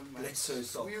you so much. Bless her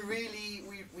soul. We really,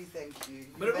 we thank you.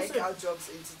 But You make also, our jobs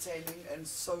entertaining and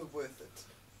so worth it.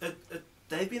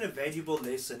 They've been a valuable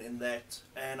lesson in that,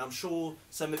 and I'm sure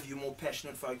some of you more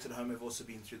passionate folks at home have also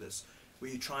been through this,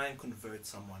 where you try and convert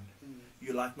someone.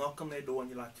 You like knock on their door and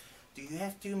you're like, "Do you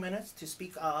have 2 minutes to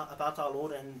speak about our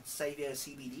Lord and Savior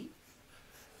CBD?"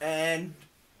 And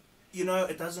you know,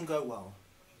 it doesn't go well.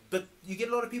 But you get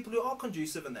a lot of people who are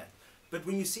conducive in that. But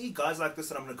when you see guys like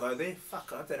this, and I'm going to go there,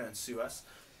 fuck, I hope they don't sue us,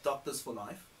 doctors for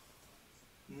life,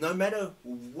 no matter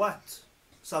what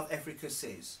South Africa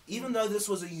says, even though this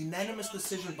was a unanimous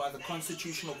decision by the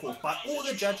Constitutional Court, by all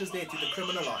the judges there to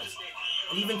decriminalise,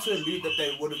 and even to allude that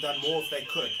they would have done more if they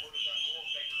could.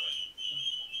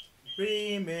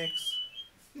 Remix.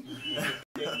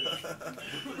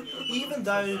 Even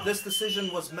though this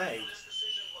decision was made,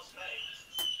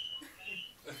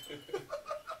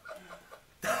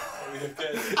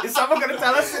 is someone going to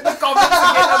tell us in the comments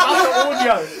again about the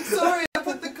audio? Sorry, I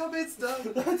put the comments down.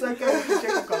 It's okay, we can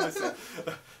check the comments out.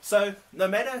 So no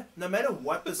matter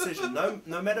what decision,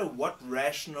 no matter what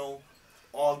rational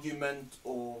argument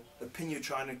or opinion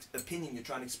you're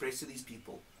trying to express to these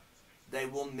people, they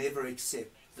will never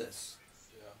accept this.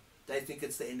 Yeah. They think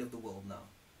it's the end of the world now.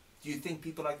 Do you think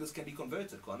people like this can be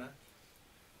converted, Connor?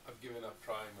 I've given up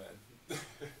trying, man.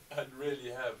 I really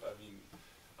have. I mean,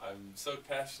 I'm so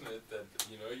passionate that,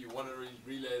 you know, you want to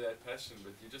relay that passion,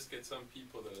 but you just get some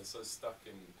people that are so stuck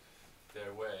in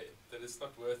their way, that it's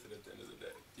not worth it at the end of the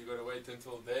day. You got to wait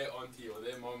until their auntie or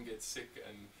their mom gets sick,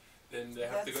 and then they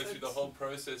have to go through the whole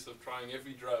process of trying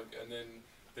every drug, and then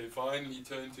they finally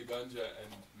turn to ganja,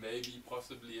 and maybe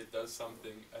possibly it does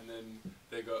something, and then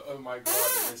they go, oh my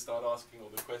god, and they start asking all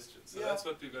the questions. So that's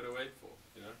what we've got to wait for,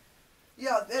 you know.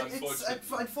 Yeah,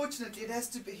 unfortunately, it has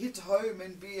to be hit home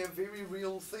and be a very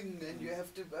real thing, and you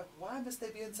have to. Why must they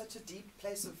be in such a deep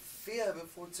place of fear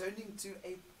before turning to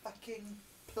a fucking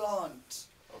plant?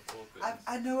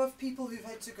 I know of people who've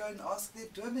had to go and ask their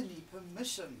Domini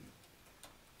permission.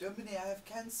 Domini, I have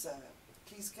cancer.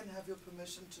 Please, can I have your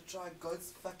permission to try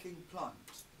God's fucking plant?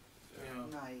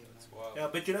 Yeah,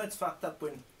 but you know it's fucked up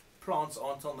when plants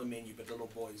aren't on the menu, but little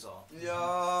boys are.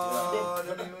 Yeah,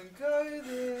 don't even go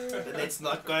there. But let's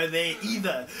not go there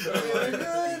either. Don't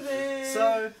go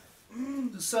there.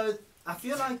 So I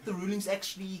feel like the rulings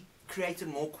actually created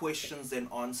more questions than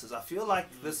answers. I feel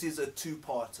like this is a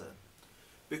two-parter.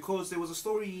 Because there was a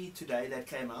story today that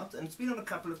came out, and it's been on a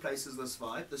couple of places this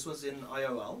vibe. This was in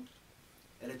IOL,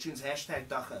 and it tunes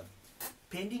 #Dacha.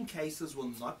 Pending cases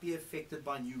will not be affected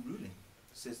by new ruling,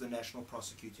 says the National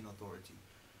Prosecuting Authority.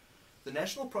 The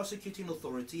National Prosecuting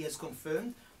Authority has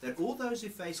confirmed that all those who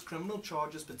face criminal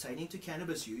charges pertaining to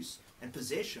cannabis use and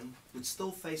possession would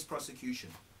still face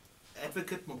prosecution.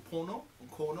 Advocate Mpono,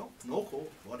 Noko,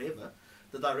 whatever,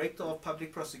 the Director of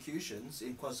Public Prosecutions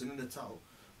in KwaZulu-Natal,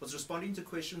 was responding to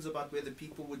questions about whether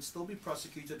people would still be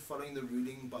prosecuted following the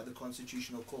ruling by the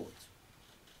Constitutional Court.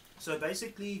 So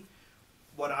basically,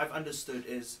 what I've understood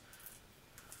is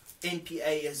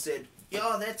NPA has said,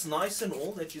 yeah, that's nice and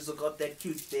all that you've got that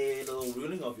cute there little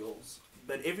ruling of yours,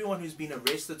 but everyone who's been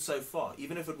arrested so far,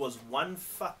 even if it was 1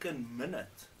 fucking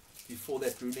minute before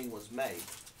that ruling was made,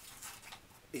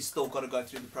 is still got to go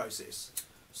through the process.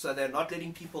 So they're not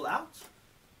letting people out.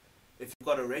 If you've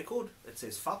got a record, it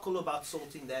says fuck all about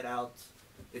sorting that out.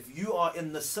 If you are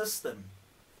in the system,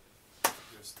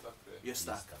 you're stuck there. You're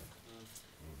stuck.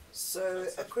 So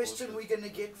a question we're going to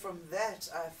get from that,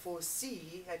 I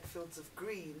foresee, at Fields of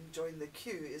Green, join the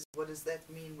queue, is what does that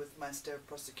mean with my stay of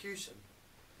prosecution?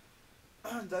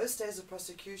 Those stays of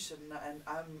prosecution, and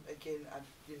I'm, again,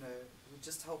 we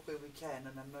just help where we can,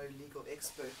 and I'm no legal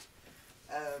expert.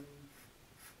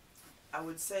 I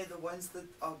would say the ones that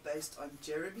are based on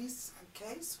Jeremy's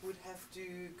case would have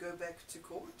to go back to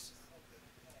court,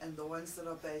 and the ones that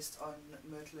are based on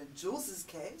Myrtle and Jules's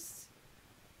case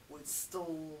would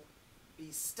still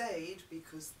be stayed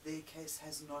because their case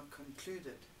has not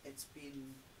concluded. It's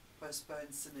been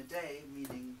postponed sine die,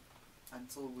 meaning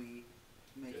until we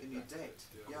make a new date.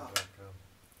 Yeah.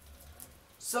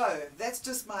 So that's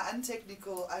just my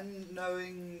untechnical,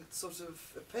 unknowing sort of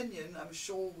opinion. I'm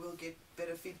sure we'll get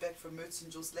better feedback from Mertz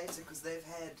and Jules later because they've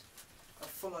had a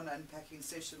full-on unpacking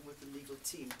session with the legal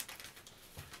team.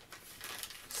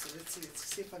 So let's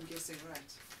see if I'm guessing right.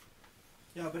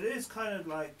 Yeah, but it is kind of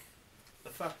like a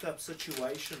fucked up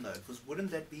situation though, because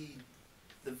wouldn't that be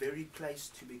the very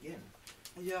place to begin?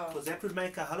 Yeah. Because that would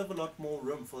make a hell of a lot more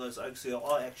room for those oaks who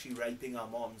are actually raping our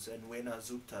moms and wearing our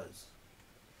zuptos.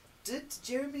 Did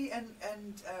Jeremy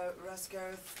and Russ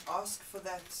Gareth ask for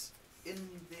that in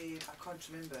the, I can't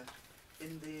remember,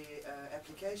 in the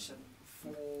application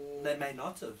for... They may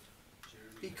not have.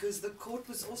 Because the court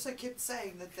was also kept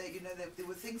saying that that there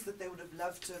were things that they would have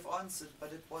loved to have answered,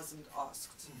 but it wasn't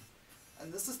asked.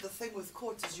 And this is the thing with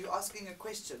court, is you're asking a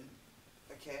question,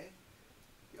 okay?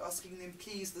 You're asking them,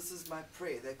 please, this is my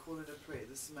prayer. They call it a prayer.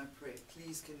 This is my prayer.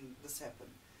 Please, can this happen?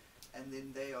 And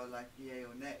then they are like, yay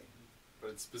or nay. But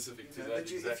it's specific to but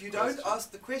that exact if you question. don't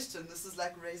ask the question, this is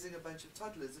like raising a bunch of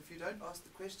toddlers. If you don't ask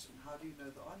the question, how do you know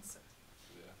the answer?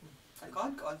 Yeah. I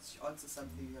can't answer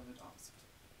something you haven't asked.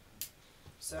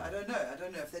 So I don't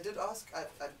know. If they did ask,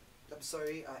 I'm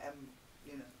sorry. I am,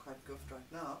 quite goofed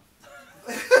right now.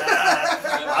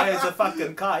 I is a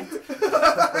fucking kite.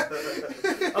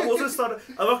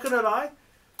 I'm not gonna lie.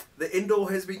 The indoor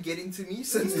has been getting to me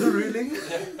since the ruling.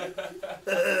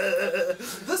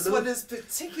 This one is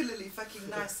particularly fucking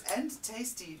nice and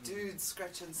tasty, dude.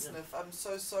 Scratch and sniff. I'm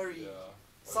so sorry. Yeah.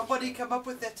 Somebody come up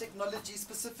with that technology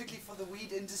specifically for the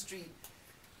weed industry.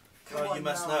 Come on you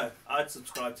must now. know. I'd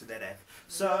subscribe to that app.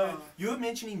 So you were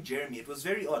mentioning Jeremy. It was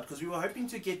very odd because we were hoping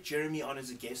to get Jeremy on as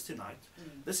a guest tonight.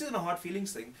 This isn't a hard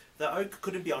feelings thing. The Oak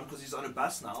couldn't be on because he's on a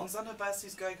bus now. He's on a bus.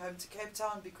 He's going home to Cape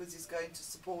Town because he's going to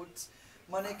support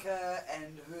Monica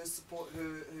and her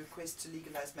quest to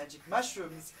legalize magic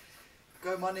mushrooms.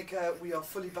 Go Monica, we are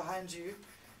fully behind you.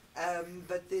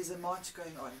 But there's a march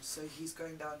going on, so he's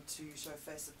going down to show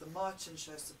face at the march and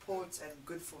show support, and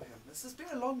good for him. This has been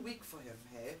a long week for him,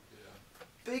 hey? Yeah.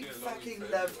 Big Yeah, fucking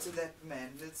for love everyone. to that man.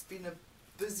 It's been a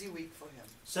busy week for him.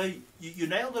 So you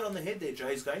nailed it on the head there, Joe.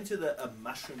 He's going to the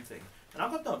mushroom thing. And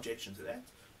I've got no objection to that.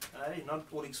 Not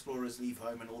all explorers leave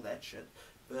home and all that shit.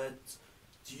 But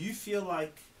do you feel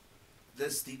like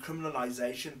this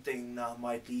decriminalization thing now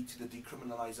might lead to the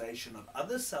decriminalization of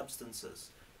other substances?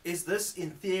 Is this,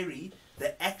 in theory,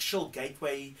 the actual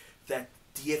gateway that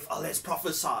DFL has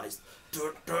prophesized?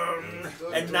 Dun, dun.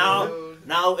 And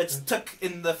now it's tick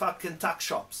in the fucking tuck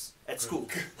shops at school.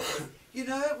 You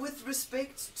know, with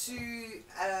respect to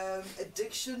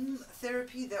addiction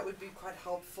therapy, that would be quite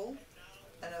helpful.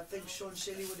 And I think Sean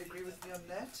Shelley would agree with me on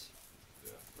that.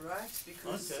 Yeah. Right?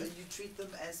 Because Okay. you treat them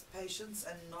as patients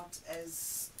and not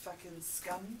as fucking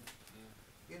scum.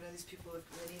 You know, these people,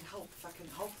 they need help. Fucking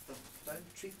help them.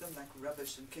 Don't treat them like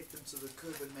rubbish and kick them to the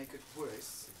curb and make it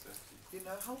worse. Exactly. You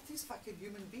know, help these fucking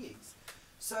human beings.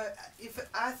 So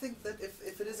I think that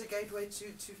if it is a gateway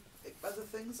to other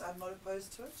things, I'm not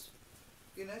opposed to it.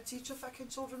 You know, teach your fucking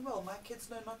children well. My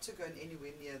kids know not to go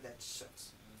anywhere near that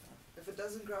shit. If it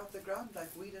doesn't grow out the ground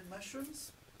like weed and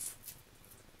mushrooms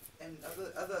and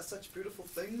other such beautiful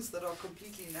things that are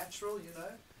completely natural, you know,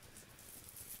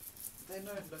 they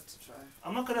know not to try.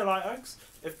 I'm not going to lie, Oaks.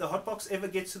 If the HotBox ever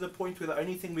gets to the point where the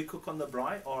only thing we cook on the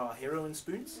braai are our heroin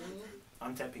spoons,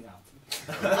 I'm tapping out.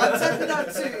 I'm tapping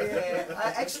out too, yeah.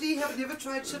 I actually have never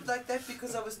tried shit like that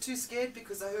because I was too scared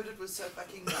because I heard it was so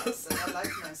fucking nice and I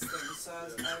like nice things, so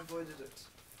I avoided it.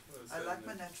 I like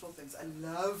my natural things. I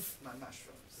love my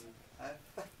mushrooms. I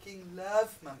fucking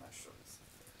love my mushrooms.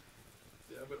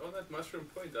 Yeah, but on that mushroom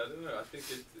point, I don't know. I think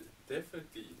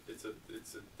it's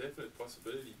a definite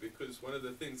possibility because one of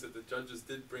the things that the judges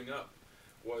did bring up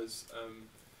was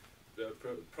the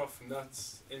Prof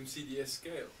Nutt's MCDS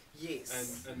scale.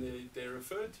 Yes. And they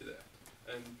referred to that,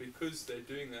 and because they're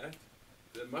doing that,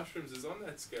 the mushrooms is on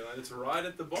that scale, and it's right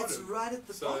at the bottom. It's right at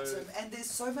the So bottom, and there's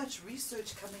so much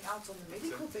research coming out on the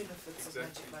medical benefits of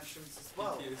magic mushrooms as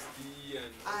well. PTSD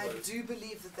and all I those. do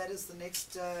believe that is the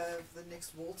next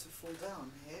wall to fall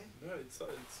down. Here, No, it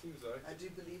seems like I do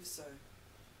believe so.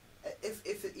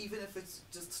 Even if it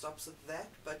just stops at that,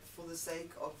 but for the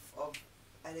sake of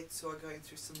addicts who are going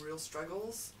through some real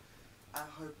struggles, I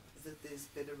hope that there's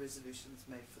better resolutions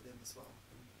made for them as well.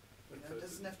 You know, it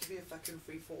doesn't have to be a fucking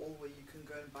free-for-all where you can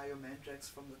go and buy your mandrax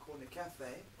from the corner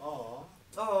cafe. Aww.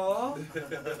 But,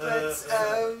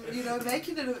 you know,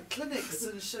 making it clinics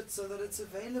and shit so that it's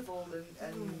available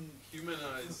and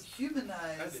humanized.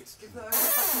 Addicts. Give the owner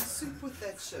fucking soup with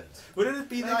that shit. Wouldn't it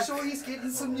be Make like... sure he's getting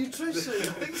some nutrition.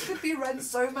 Things could be run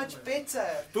so much better.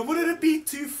 But wouldn't it be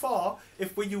too far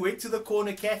if when you went to the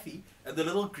corner cafe and the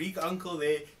little Greek uncle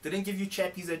there didn't give you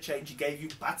chappies as change, he gave you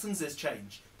buttons as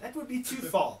change? That would be too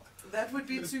far. That would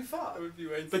be too far. That would be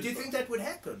way too But do you far. think that would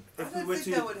happen I if we don't were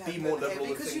think that would to happen, be more liberal with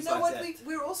because things you know like what, that?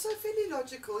 we're also fairly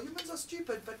logical. Humans are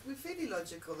stupid, but we're fairly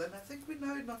logical, and I think we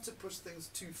know not to push things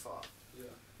too far. Yeah.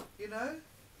 You know,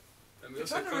 And we're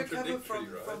also trying to recover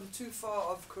contradictory, from too far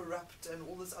of corrupt and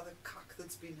all this other cuck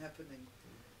that's been happening.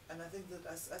 And I think that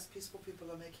as peaceful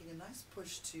people are making a nice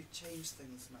push to change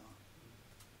things now.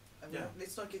 And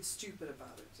let's not get stupid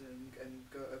about it and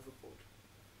go overboard.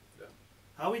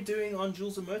 How are we doing on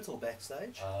Jules and Myrtle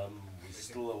backstage? We're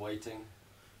still awaiting.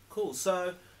 Cool.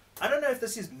 So, I don't know if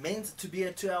this is meant to be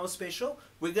a 2-hour special.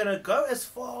 We're going to go as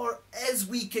far as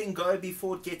we can go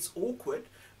before it gets awkward.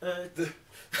 There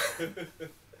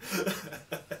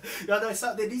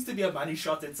needs to be a money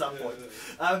shot at some point.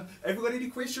 Have you got any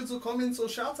questions or comments or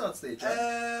shout-outs there,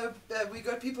 Joe? We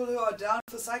got people who are down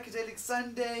for psychedelic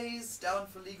Sundays, down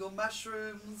for legal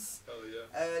mushrooms. Oh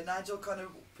yeah. Nigel kind of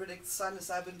predicts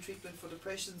psilocybin treatment for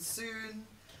depression soon.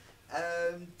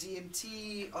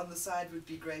 DMT on the side would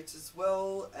be great as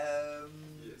well,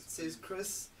 Yes, says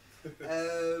Chris.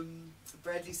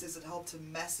 Bradley says it helped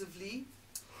him massively.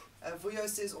 Vuyo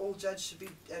says all drugs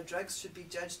should be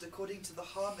judged according to the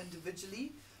harm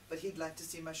individually, but he'd like to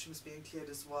see mushrooms being cleared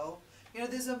as well. You know,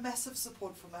 there's a massive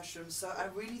support for mushrooms, so I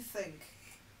really think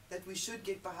that we should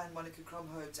get behind Monica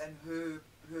Kromhout and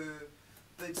her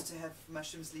bid to have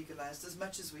mushrooms legalized as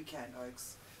much as we can,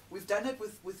 Oaks. We've done it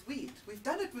with weed. We've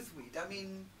done it with weed. I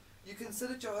mean, you can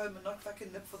sit at your home and not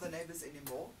fucking nip for the neighbors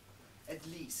anymore, at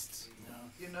least.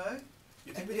 Yeah. You know?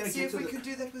 You think And we're going let's to see get if to we the... can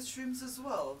do that with shrooms as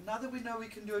well. Now that we know we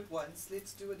can do it once,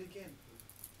 let's do it again.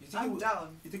 You think I'm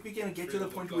down. You think we're going to get to the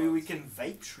point where we can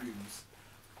vape shrooms?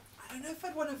 I don't know if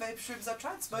I'd want to vape shrooms. I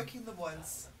tried smoking them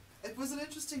once. It was an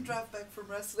interesting drive back from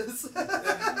Rustlers. Yeah,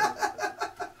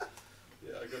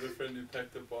 I got a friend who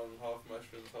packed up on half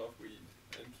mushrooms, half weed,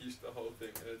 and quiche the whole thing,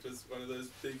 and it was one of those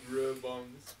big rare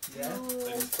bombs. Yeah.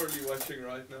 And he's probably watching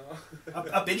right now.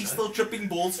 I bet he's still tripping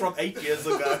balls from 8 years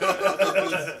ago.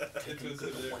 It was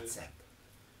hilarious.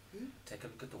 Take a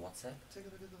look at the WhatsApp. Take a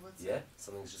look at the WhatsApp. Yeah,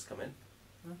 something's just come in.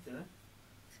 Okay.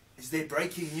 Is there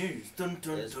breaking news? Dun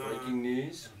dun There's dun. breaking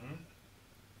news.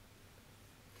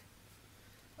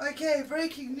 Okay,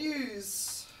 breaking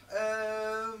news.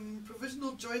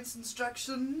 Provisional Joints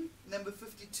Instruction number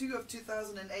 52 of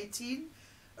 2018.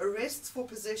 Arrests for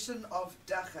possession of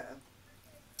dacha.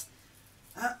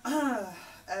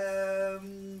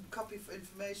 Copy for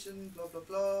information, blah blah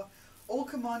blah. All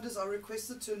commanders are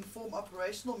requested to inform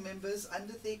operational members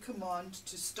under their command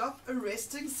to stop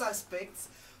arresting suspects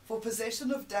for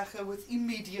possession of dacha with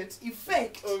immediate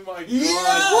effect. Oh my god.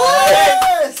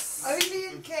 Yes! Only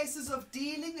in cases of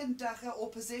dealing in dacha or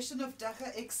possession of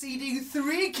dacha exceeding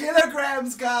 3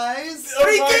 kilograms, guys.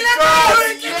 3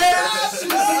 kilograms! Yes!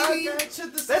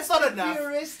 Should the That's not suspect enough. be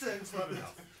arrested?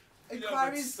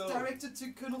 Inquiries still. directed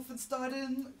to Colonel van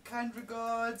Staden. Kind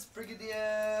regards,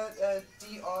 Brigadier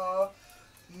D.R.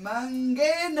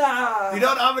 Mangena. You know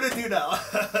what I'm gonna do now?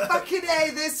 Fucking A,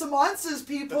 there's some answers,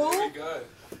 people. There we go.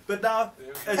 But now, There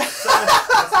we go. it's so,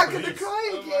 I'm gonna cry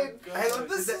Oh my again. God. hang on,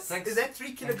 This is that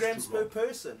 3 kilograms to per Rob.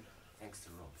 person? Thanks to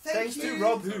Rob. Thank Thanks you. to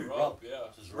Rob So who? Rob, yeah.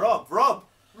 Just Rob. Rob,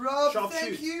 Sharp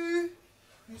thank shoot. you.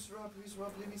 Who's Rob? Who's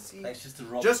Rob? Let me see. Thanks just to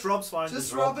Rob. Just Rob's fine.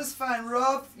 Just Rob is fine.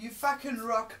 Rob, you fucking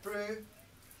rock, bro.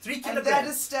 3 And kilograms. that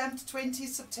is stamped 20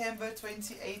 September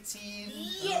 2018.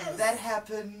 Yes. That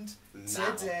happened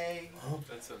Now. today.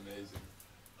 That's amazing.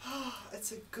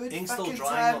 It's a good Ink's still fucking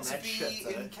drying time on to that be shit,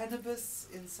 though. in cannabis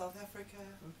in South Africa.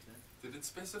 Did it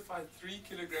specify 3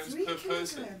 kilograms 3 per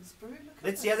person? kilograms, bro. Look at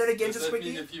Let's this. hear that again Does just that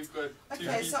mean quickly. if you've got two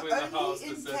Okay, so people in the house, only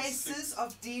does in that cases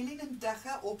of dealing in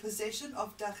dacha or possession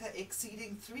of dacha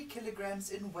exceeding 3 kilograms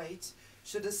in weight,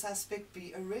 should a suspect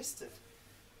be arrested.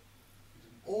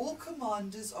 All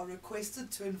commanders are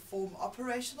requested to inform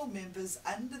operational members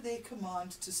under their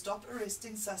command to stop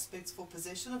arresting suspects for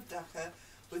possession of dacha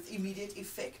with immediate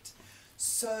effect.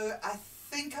 So I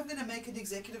think I'm going to make an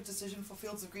executive decision for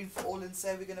Fields of Green for All and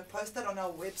say we're going to post that on our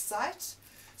website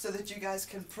so that you guys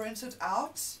can print it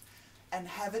out and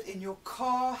have it in your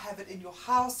car, have it in your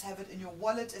house, have it in your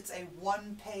wallet. It's a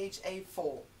 1-page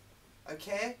A4.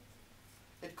 Okay?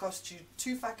 It costs you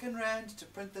 2 fucking rand to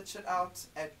print that shit out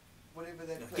at whatever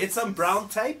that place Get some is. brown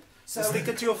tape. So Stick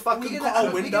it to your fucking we're car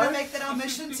gonna window. make that our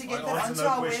mission to get I'll that answer onto no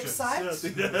our questions.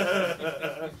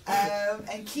 website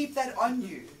and keep that on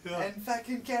you and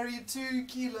fucking carry 2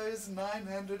 kilos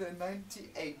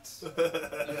 998 just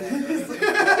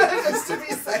to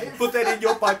be safe. Put that in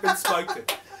your pipe and smoke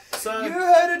it. So You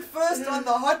heard it first on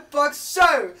the HotBox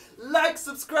show. Like,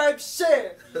 subscribe,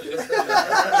 share.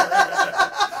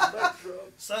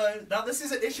 So now this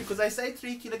is an issue because they say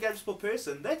 3 kilograms per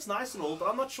person. That's nice and all, but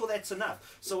I'm not sure that's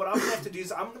enough. So what I'm gonna have to do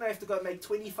is I'm gonna have to go make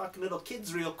 20 fucking little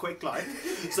kids real quick, like,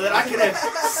 so that I can have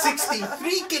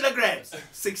 63 kilograms,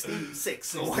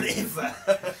 66 or whatever.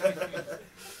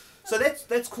 So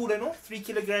that's cool and all. 3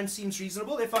 kilograms seems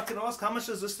reasonable. If I can ask, how much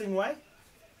does this thing weigh?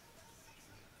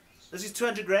 This is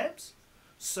 200 grams.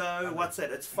 So what's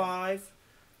that? It's 5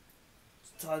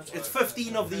 times. It's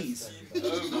 15 of these.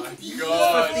 Oh my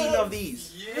god. 15 of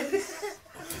these. Yes.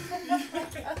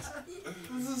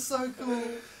 This is so cool.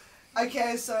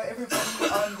 Okay, so everybody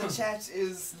on the chat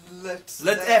is lit.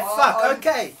 Lit They F, are fuck, on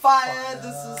okay. Fire,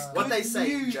 this is What good they say,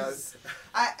 news. Joe?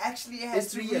 I actually had Is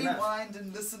to 3 enough? rewind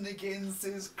and listen again,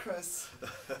 says Chris.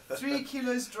 3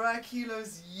 kilos, dry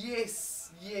kilos,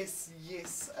 yes, yes,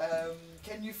 yes.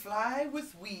 Can you fly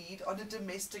with weed on a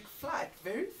domestic flight?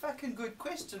 Very fucking good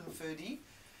question, Ferdy.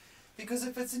 Because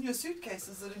if it's in your suitcase,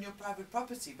 is it in your private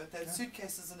property? But that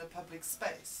suitcase is in a public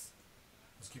space.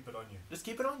 Just keep it on you. Just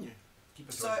keep it on you. Keep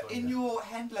it So right on in you. your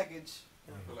hand luggage.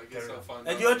 Well, I guess I'll find And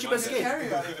out you know what on you must Monday. get?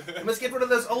 Carry on. You must get one of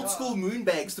those old school moon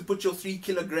bags to put your 3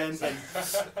 kilograms in.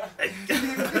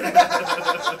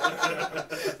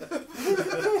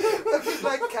 Looking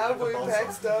like cowboy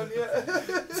bags down here.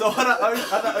 So what are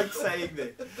other oaks saying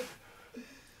there?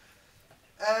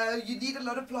 You need a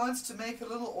lot of plants to make a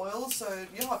little oil, so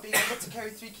yeah, being able to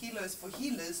carry 3 kilos for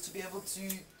healers to be able to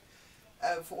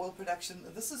for oil production.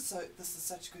 This is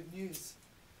such good news.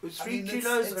 Was I 3 mean,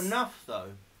 kilos it's- enough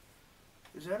though?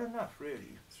 Is that enough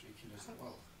really? 3 kilos of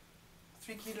oil.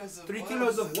 3 kilos of 3 oil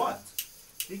kilos is of enough. what?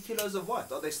 3 kilos of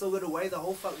what? Are they still going to weigh the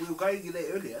whole we were going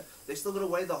there earlier. They still going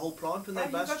to weigh the whole plant when Oh, they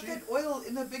you bust got you? that oil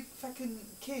in a big fucking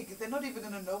keg. They're not even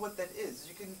going to know what that is.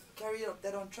 You can carry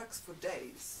that on trucks for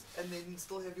days and then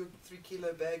still have your 3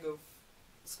 kilo bag of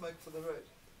smoke for the road.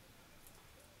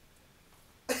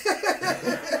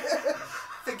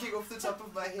 Thinking off the top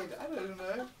of my head, I don't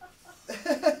know.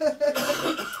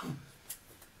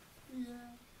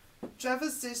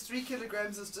 Travis says 3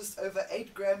 kilograms is just over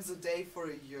 8 grams a day for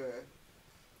a year.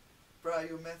 Bruh,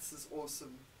 your maths is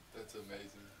awesome. That's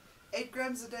amazing. 8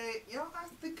 grams a day. Yeah, I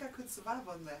think I could survive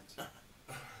on that.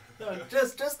 No,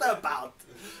 just about.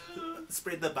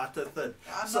 Spread the butter thin.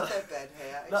 I'm not that bad,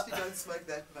 hey. I actually don't smoke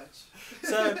that much.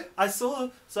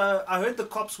 So I heard the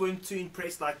cops weren't too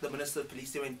impressed, like the Minister of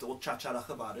Police, they went all cha-cha-rach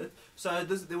about it. So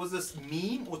there was this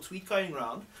meme or tweet going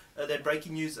around that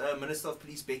breaking news, Minister of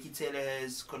Police Becky Taylor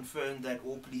has confirmed that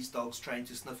all police dogs trained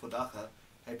to sniff for dagga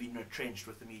have been retrenched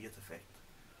with immediate effect.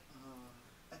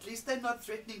 At least they're not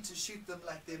threatening to shoot them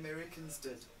like the Americans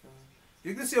did.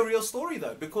 You can see a real story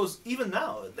though, because even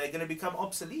now they're going to become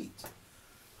obsolete.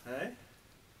 Hey?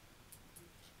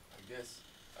 I guess,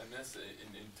 unless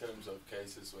in terms of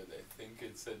cases where they think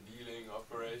it's a dealing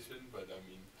operation, but I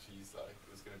mean, geez, like,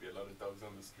 there's going to be a lot of dogs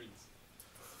on the streets.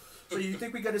 So you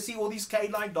think we're going to see all these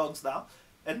canine dogs now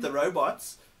at the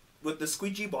robots with the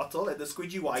squeegee bottle and the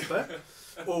squeegee wiper,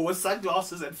 or with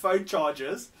sunglasses and phone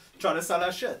chargers trying to sell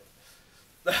our shit?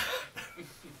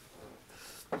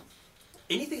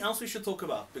 Anything else we should talk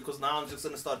about? Because now I'm just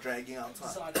going to start dragging out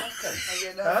time.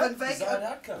 Desired outcomes. Desired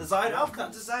outcomes. Desired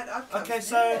outcomes. Desired outcomes. Okay,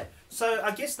 so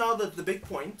I guess now the big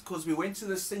point, because we went to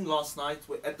this thing last night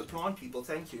at the Plant People.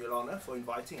 Thank you, Ilana, for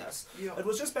inviting us. Yeah. It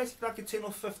was just basically like a 10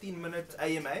 or 15 minute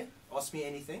AMA. Ask me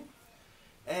anything.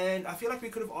 And I feel like we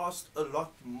could have asked a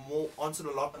lot more, answered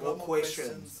a lot more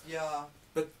questions. Yeah.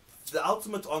 But the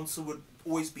ultimate answer would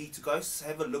always be to go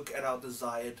have a look at our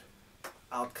desired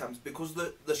outcomes, because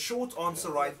the short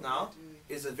answer right now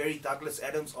is a very Douglas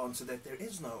Adams answer, that there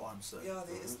is no answer. Yeah,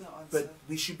 there is no answer. But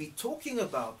we should be talking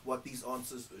about what these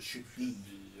answers should be.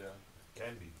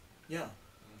 Can be. Yeah.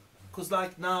 Because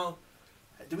like now,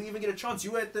 do we even get a chance?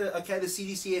 You were at the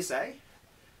CDCSA.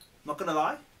 Not going to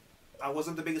lie, I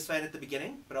wasn't the biggest fan at the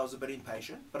beginning, but I was a bit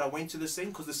impatient. But I went to this thing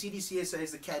because the CDCSA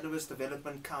is the Cannabis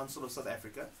Development Council of South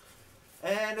Africa.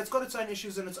 And it's got its own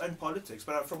issues and its own politics.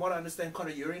 But from what I understand,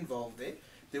 Connor, you're involved there.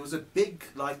 There was a big,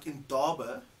 like in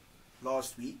Durban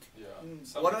last week. Yeah.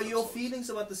 What are your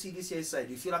feelings about the CDCSA?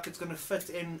 Do you feel like it's going to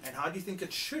fit in? And how do you think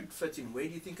it should fit in? Where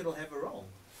do you think it'll have a role?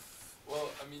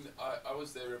 Well, I mean, I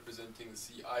was there representing the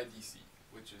CIDC,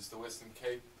 which is the Western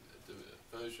Cape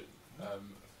version,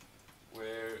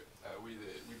 where we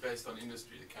based on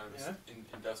industry, the Cannabis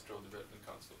Industrial Development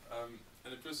Council.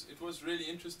 And it was really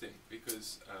interesting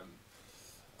because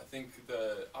I think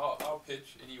our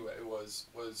pitch anyway was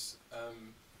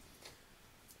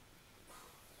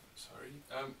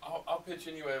our pitch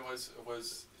anyway was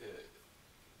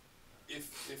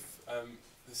if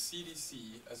the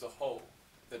CDC as a whole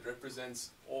that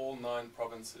represents all 9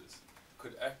 provinces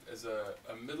could act as a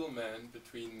middleman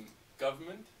between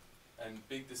government and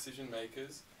big decision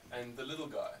makers and the little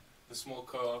guy, the small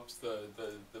co-ops, the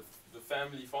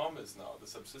family farmers now, the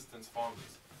subsistence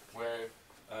farmers, where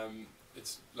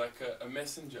it's like a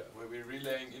messenger where we're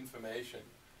relaying information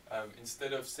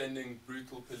instead of sending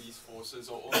brutal police forces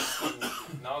or all these things.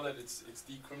 Now that it's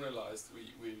decriminalized,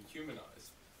 we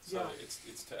humanize. So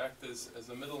it's to act as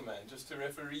a middleman, just to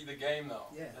referee the game now.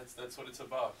 Yeah. That's what it's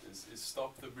about. Is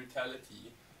stop the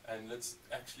brutality and let's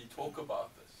actually talk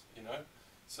about this. You know.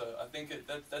 So I think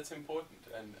that's important,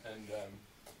 and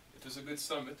it was a good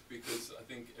summit because I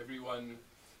think everyone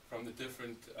from the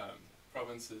different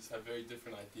provinces have very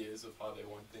different ideas of how they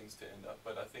want things to end up.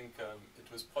 But I think it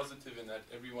was positive in that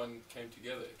everyone came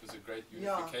together. It was a great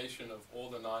unification of all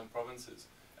the 9 provinces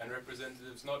and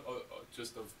representatives not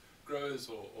just of growers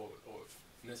or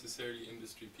necessarily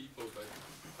industry people, but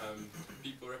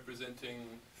people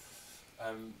representing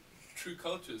true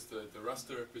cultures, the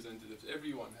Rasta representatives.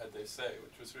 Everyone had their say,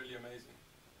 which was really amazing.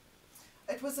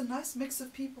 It was a nice mix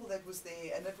of people that was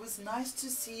there, and it was nice to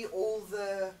see all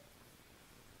the,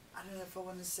 I don't know if I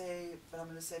want to say, but I'm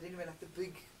going to say it anyway, like the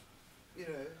big,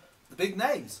 The big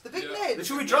names. The big names.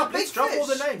 Should we drop? Let's drop all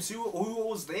the fish. names. Who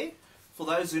was there? For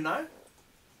those who know,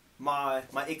 my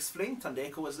ex-fling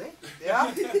Tandeka was there.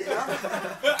 Yeah.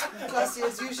 Classy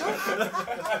as usual.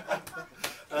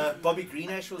 Bobby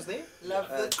Greenash was there. Love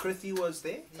it. Krithy was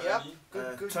there. Yep.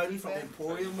 Good. Tony from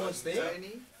Emporium was there.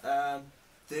 Tony.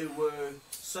 There were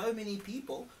so many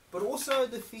people, but also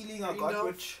the feeling I got,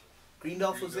 which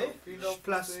Greendalf was there,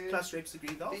 plus Reps of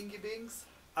Greendalf. Bingy Bings.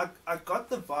 I got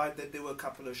the vibe that there were a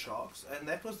couple of sharks, and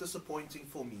that was disappointing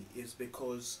for me, is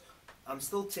because I'm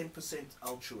still 10%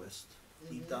 altruist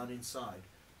deep down inside.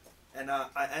 And I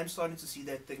am starting to see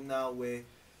that thing now where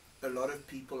a lot of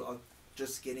people are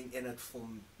just getting in it for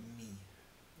me,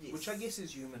 which I guess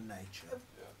is human nature.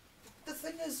 The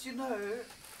thing is, you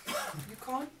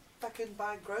can't fucking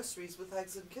buy groceries with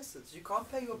hugs and kisses. You can't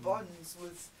pay your bonds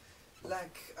with,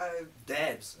 like,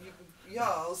 dabs.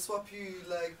 I'll swap you,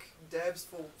 like, dabs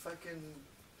for fucking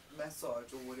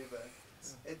massage or whatever.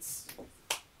 It's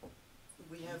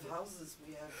We have houses.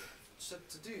 We have shit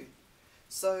to do.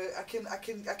 So I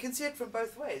can see it from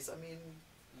both ways. I mean.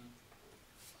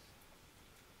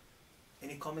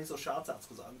 Any comments or shout outs?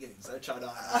 Because I'm getting so shout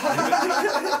out.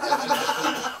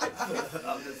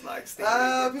 I'm just like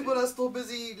staring. People are still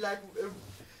busy, like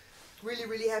really,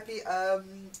 really happy.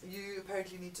 You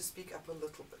apparently need to speak up a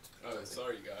little bit. Oh,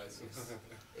 sorry guys.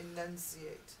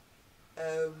 Enunciate.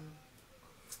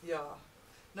 Yeah.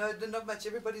 No, not much.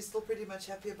 Everybody's still pretty much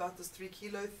happy about this 3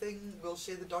 kilo thing. We'll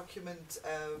share the document.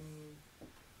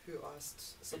 Who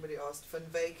asked? Somebody asked Van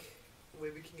Veek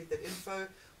where we can get that info.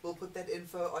 We'll put that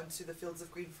info onto the Fields of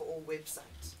Green for All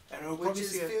website, And which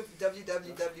is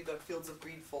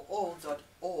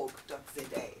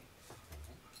www.fieldsofgreenforall.org.za.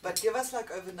 But give us like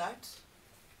overnight,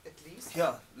 at least.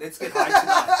 Yeah, let's get high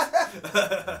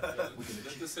tonight.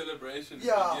 Let the celebration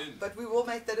Yeah, begin. but we will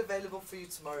make that available for you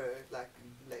tomorrow, like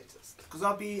latest. Because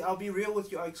I'll be real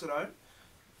with you, Oaksaron.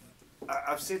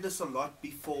 I've said this a lot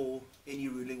before any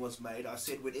ruling was made. I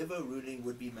said whenever a ruling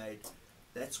would be made,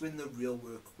 that's when the real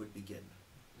work would begin.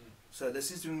 So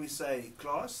this is when we say,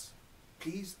 class,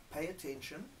 please pay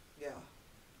attention. Yeah.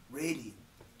 Really,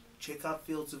 check out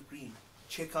Fields of Green.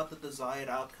 Check out the desired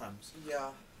outcomes.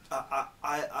 Yeah.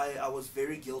 I was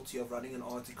very guilty of running an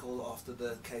article after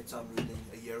the Cape Town ruling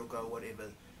a year ago, whatever.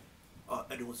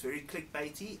 And it was very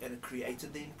clickbaity, and it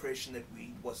created the impression that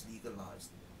weed was legalized.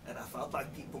 And I felt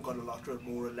like people got a lot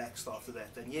more relaxed after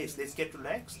that. And yes, let's get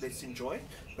relaxed, let's enjoy it.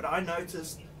 But I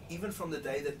noticed, even from the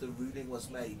day that the ruling was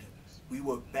made, we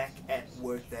were back at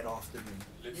work that afternoon.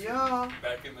 Literally Yeah.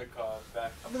 Back in the car,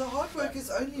 back. I mean, the hard work is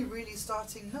only really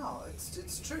starting now.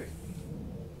 It's true.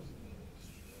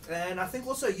 And I think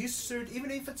also you should,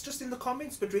 even if it's just in the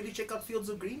comments, but really check out Fields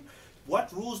of Green.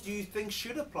 What rules do you think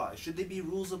should apply? Should there be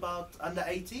rules about under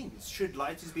 18s? Should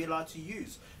lighties be allowed to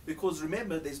use? Because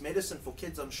remember, there's medicine for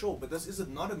kids, I'm sure, but this is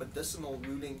not a medicinal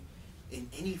ruling in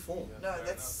any form. No,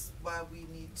 that's why we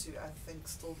need to, I think,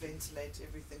 still ventilate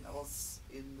everything else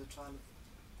in the trial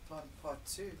plant part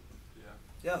 2.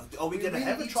 Yeah, are we going to really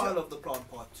have a need trial to- of the plant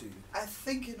part 2? I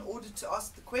think in order to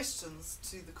ask the questions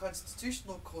to the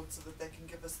Constitutional Court so that they can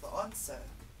give us the answer,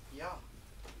 yeah.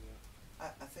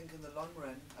 I think in the long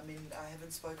run, I mean, I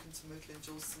haven't spoken to Myrtle and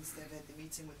Jules since they've had the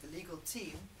meeting with the legal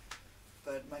team,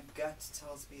 but my gut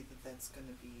tells me that that's going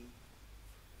to be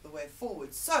the way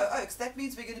forward. So, Oaks, that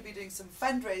means we're going to be doing some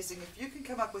fundraising. If you can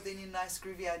come up with any nice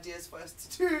groovy ideas for us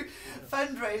to do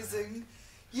fundraising,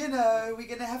 you know, we're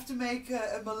going to have to make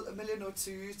a million or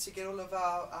two to get all of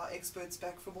our experts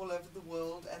back from all over the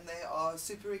world, and they are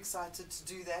super excited to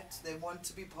do that. They want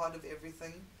to be part of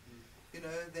everything. You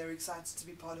know, they're excited to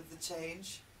be part of the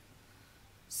change.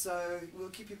 So we'll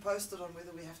keep you posted on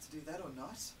whether we have to do that or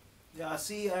not. Yeah, I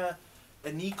see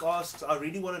Anik asks, I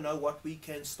really want to know what we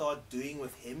can start doing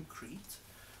with hempcrete.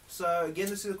 So again,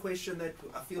 this is a question that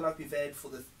I feel like we've had for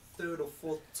the 3rd or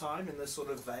 4th time in this sort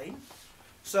of vein.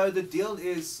 So the deal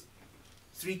is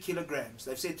 3 kilograms.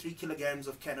 They've said 3 kilograms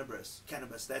of cannabis.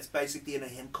 That's basically in a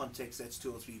hemp context, that's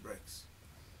 2 or 3 bricks.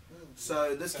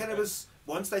 So this cannabis,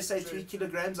 once they say 3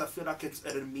 kilograms, I feel like it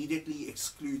immediately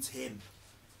excludes hemp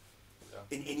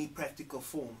in any practical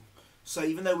form. So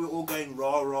even though we're all going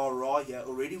rah, rah, rah here,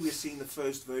 already we're seeing the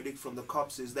first verdict from the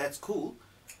cops is that's cool,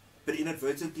 but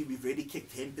inadvertently we've already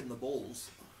kicked hemp in the balls.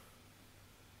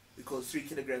 Because 3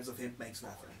 kilograms of hemp makes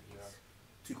nothing.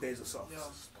 2 pairs of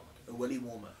socks. A willy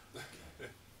warmer.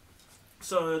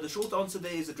 So the short answer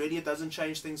there is that really it doesn't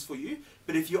change things for you.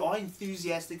 But if you are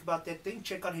enthusiastic about that thing,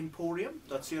 check out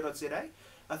emporium.co.za.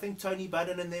 I think Tony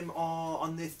Budden and them are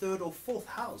on their 3rd or 4th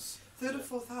house. 3rd or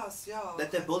 4th house, yeah. That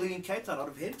they're building in Cape Town out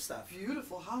of hemp stuff.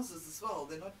 Beautiful houses as well.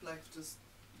 They're not like just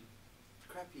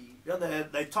crappy. Yeah,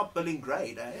 they're top billing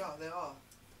grade, eh? Yeah, they are.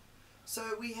 So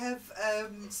we have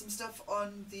some stuff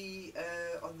on the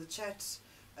chat.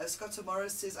 Scott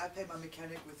Morris says, I pay my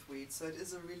mechanic with weed, so it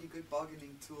is a really good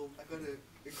bargaining tool. I got to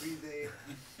agree there.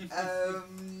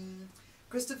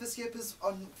 Christopher Skiep is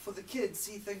on for the kids.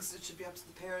 He thinks it should be up to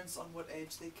the parents on what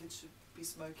age their kids should be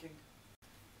smoking.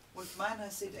 With mine, I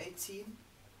said 18.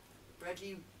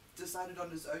 Bradley decided on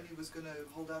his own he was going to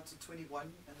hold out to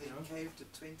 21 and then caved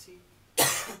at 20.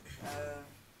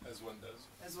 As one does.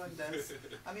 As one does.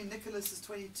 I mean, Nicholas is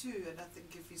 22, and I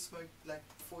think if he smoked like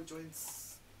 4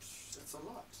 joints, that's a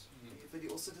lot. But he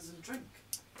also doesn't drink.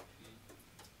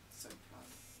 So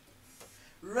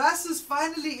proud. Russ is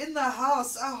finally in the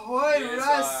house. Ahoy, Yes,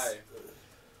 Russ!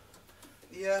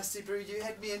 Yeah, Sibru, you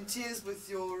had me in tears with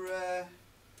your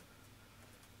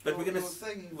But your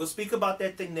thing. we'll speak about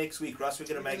that thing next week, Russ. We're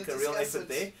going to We're make gonna a real discuss effort it.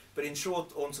 there. But in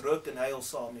short, ons rook en hy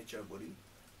saam met jou, buddy.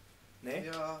 Ne?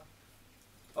 Yeah.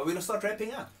 Are we going to start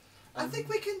wrapping up? I think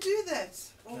we can do that.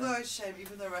 Although it's a shame,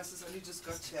 even though Russ has only just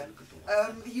got here.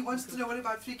 He wants to know what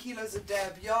about 3 kilos a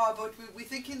dab. Yeah, but we're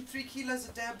thinking 3 kilos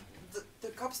a dab. The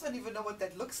cops don't even know what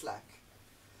that looks like.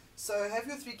 So have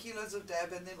your 3 kilos of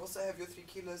dab and then also have your 3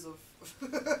 kilos of...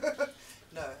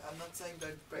 No, I'm not saying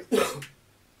don't break them.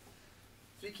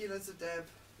 3 kilos of dab,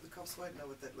 the cops won't know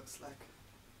what that looks like.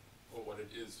 Or what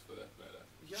it is, for that matter.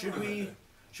 Yeah.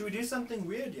 Should we do something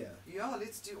weird here? Yeah,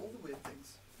 let's do all the weird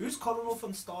things. Who's Colonel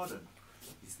van Staden?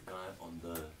 He's the guy on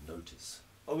the notice.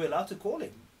 Are we allowed to call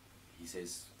him? He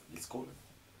says, let's call him.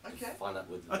 Okay. Find out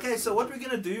whether Okay, so what we're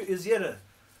going to do is,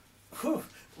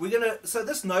 so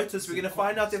this notice, we're going to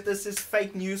find out if this is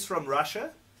fake news from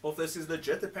Russia or if this is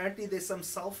legit. Apparently there's some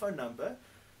cell phone number.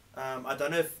 I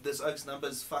don't know if this oak's number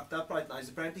is fucked up right now. He's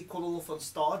apparently Colonel van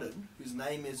Staden, whose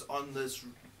name is on this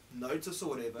notice or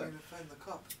whatever. You're going to phone the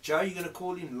cop. Joe, you're going to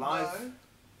call him live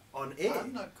on air?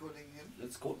 I'm not calling him.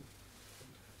 Let's call him.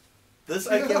 This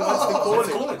oak wants to call Let's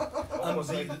him. call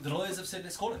him. The lawyers have said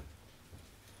let's call him.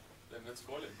 Then let's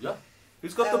call him. Yeah.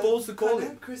 Who's got the balls to call Connor,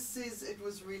 him? Chris says it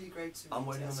was really great to meet I'm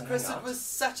waiting us. on the Chris, it hangout. was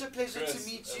such a pleasure Chris,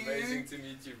 to meet you. amazing to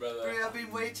meet you, brother. Brie, I've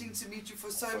been waiting to meet you for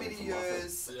so Sorry many for laughing.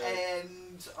 years, Yeah.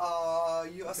 and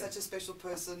you are such a special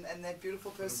person, and that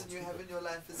beautiful person you have in your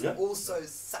life is Yeah. also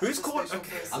such Who's a called- special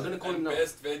okay. person. I'm going to call him And now.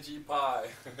 best veggie pie.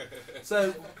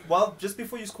 So, well, just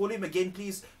before you call him again,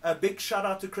 please, a big shout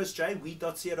out to Chris J,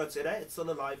 we.co.za. It's still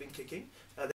alive and kicking.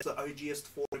 That's the OGest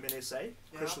forum in SA.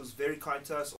 Chris Yeah. was very kind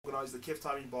to us, organised the Kef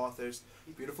time in Bathurst,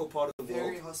 beautiful part of the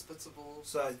Very world. hospitable.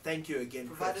 So, thank you again,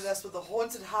 Provided Chris. us with a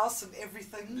haunted house and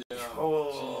everything. Yeah.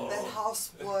 Oh. That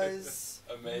house was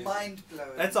Amazing. mind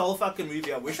blowing. That's a whole fucking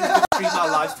movie. I wish we could stream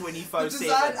our lives The 24/7.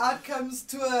 design outcomes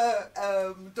to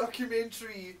a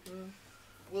documentary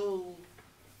will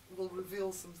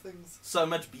reveal some things. So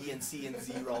much B and C and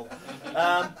Z roll.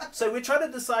 So we're trying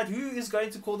to decide who is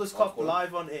going to call this cop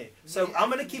live on air. So Me I'm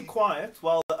going to and keep me. quiet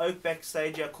while the oak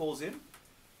backstage here calls him,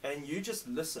 and you just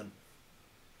listen.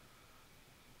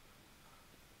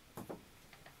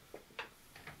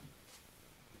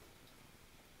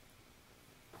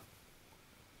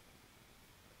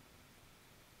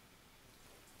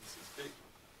 This is big.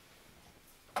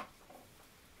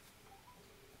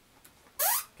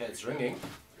 Okay, it's ringing.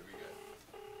 Here we go.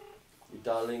 We're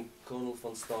dialing Colonel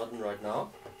van Staden right now.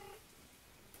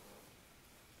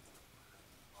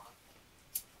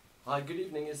 Hi, good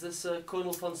evening. Is this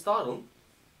Colonel van Staden?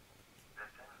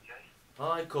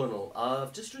 Hi, Colonel.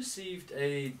 I've just received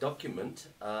a document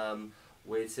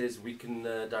where it says we can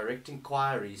direct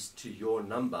inquiries to your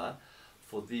number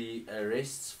for the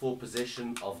arrests for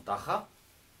possession of dacha.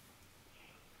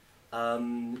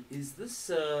 Is this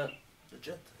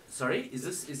Legit. sorry? Is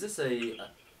this a?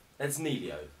 It's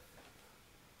Nelio.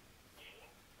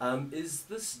 Is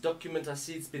this document? I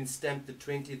see it's been stamped the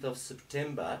 20th of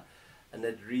September, and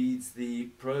it reads the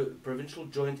Provincial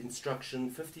Joint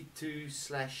Instruction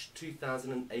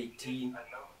 52/2018.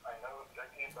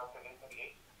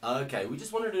 Okay, we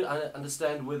just wanted to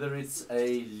understand whether it's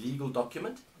a legal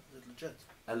document, Legit.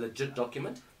 a legit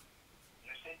document.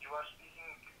 You said you are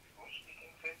speaking, who's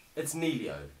speaking first? It's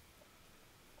Nelio.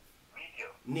 Video.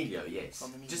 Nelio, yes.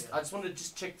 From the media. I just wanted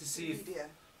to check to see Media.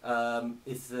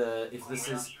 if this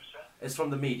is it's from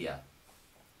the media.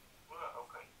 Well,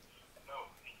 okay. No,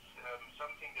 it's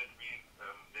something that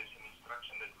there's an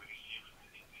instruction that we received.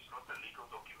 It's not a legal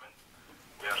document.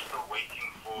 We are still waiting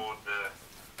for the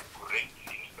correct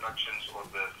instructions or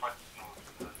the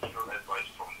legal advice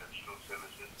from the legal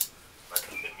services. But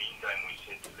in the meantime, we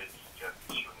said let's just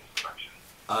issue an instruction.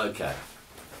 Okay.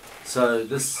 So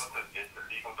this. It's not just a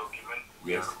legal document.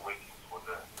 We Yes. are waiting for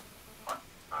the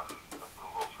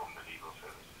approval from the legal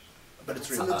services. But it's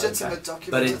It's a really legitimate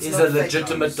document. But it it's is not a fake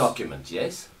legitimate news. document,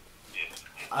 yes? Yes.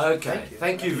 Okay.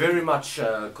 Thank you very much,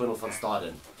 Colonel van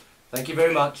Staden. Thank you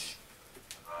very much.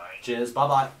 Right. Cheers.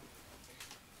 Bye-bye.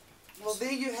 Well,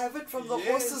 there you have it from the Yes.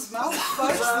 horse's mouth,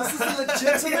 folks. This is a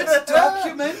legitimate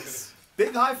document.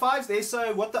 big high fives there.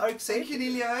 So what the oak said. Thank you,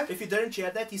 Nelio. If you didn't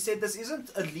hear that, he said this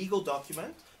isn't a legal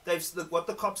document. What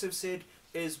the cops have said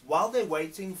is while they're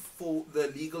waiting for the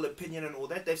legal opinion and all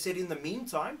that, they've said in the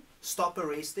meantime, stop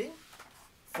arresting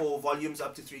for volumes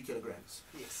up to 3 kilograms.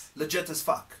 Yes. Legit as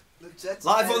fuck. Legit.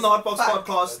 Live as on the HotBox fuck.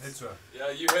 podcast. That's right. Yeah,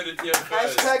 you heard it here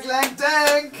first. Hashtag Lang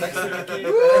Dank. Thanks to Ricky.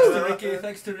 Woo! Thanks to Ricky.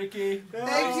 Thanks to Ricky.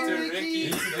 Thank you, to Ricky.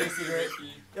 Thanks to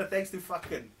Ricky. Yeah, thanks to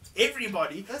fucking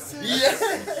everybody. That's it.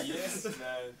 Yes,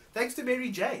 man. Thanks to Mary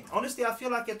Jane. Honestly, I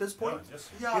feel like at this point, Yes.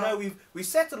 Yeah. you know, we've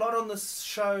sat a lot on this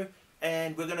show,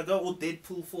 and we're gonna go all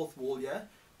Deadpool fourth wall, yeah.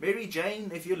 Mary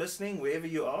Jane, if you're listening, wherever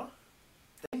you are,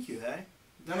 thank you, hey.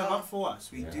 No, Yeah. not for us.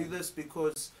 We Yeah. do this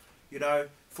because, you know,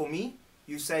 for me,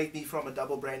 You saved me from a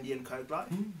double brandy and coke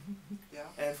life. Yeah.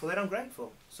 And for that I'm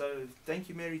grateful. So thank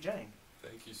you, Mary Jane.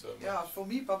 Thank you so much. Yeah, for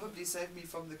me, probably saved me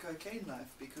from the cocaine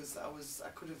life because I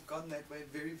could have gone that way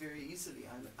very, very easily.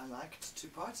 I liked to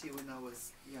party when I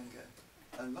was younger,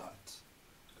 a lot.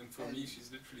 And for me,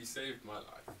 she's literally saved my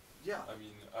life. Yeah. I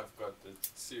mean, I've got a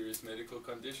serious medical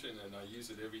condition and I use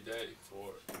it every day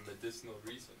for a medicinal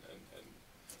reason, and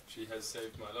she has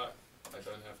saved my life. I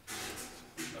don't have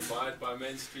to abide by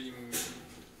mainstream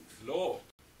law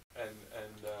and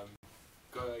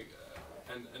go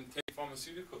and take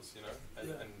pharmaceuticals, you know,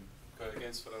 and go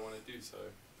against what I want to do. So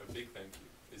a big thank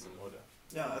you is in order.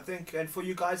 Yeah, I think, and for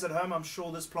you guys at home, I'm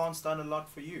sure this plant's done a lot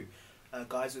for you.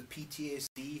 Guys with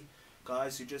PTSD,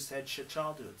 guys who just had shit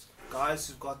childhoods, guys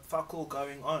who've got fuck all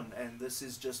going on, and this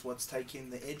is just what's taking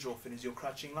the edge off and is your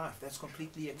crutching life. That's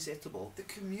completely acceptable. The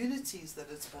communities that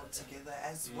it's brought together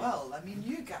as well. I mean,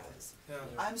 you guys. Yeah.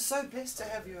 I'm so blessed to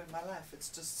have you in my life. It's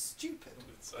just stupid.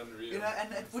 It's unreal. You know,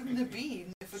 and it wouldn't have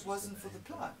been if it wasn't for the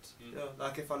plant. Yeah,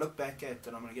 like if I look back at,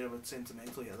 and I'm going to get a bit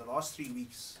sentimental here, the last 3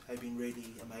 weeks have been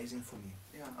really amazing for me.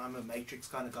 Yeah. I'm a matrix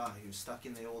kind of guy who's stuck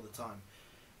in there all the time.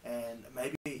 And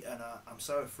maybe, and I'm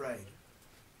so afraid.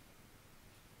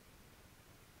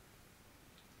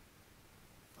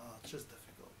 Oh, it's just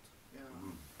difficult. Yeah.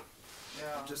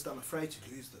 Yeah. I'm afraid to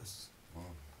lose this.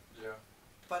 Yeah.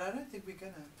 But I don't think we're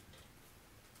gonna.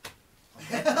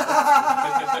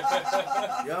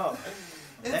 Yeah.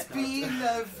 It's been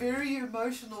a very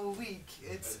emotional week.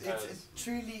 It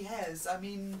truly has. I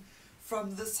mean,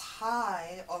 from this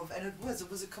high of, and it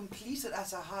was a complete and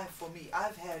utter high for me.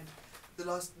 I've had the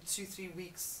last 2-3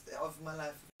 weeks of my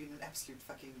life been an absolute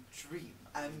fucking dream.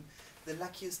 I'm the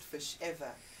luckiest fish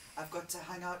ever. I've got to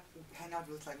hang out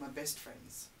with like my best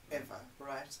friends ever,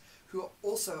 right? Who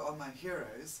also are my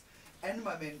heroes and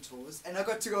my mentors, and I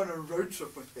got to go on a road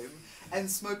trip with them and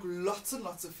smoke lots and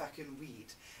lots of fucking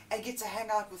weed. And get to hang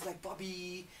out with like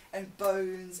Bobby and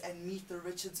Bones and meet the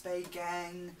Richards Bay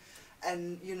gang,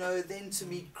 and you know, then to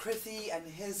meet Krithy and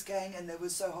his gang, and they were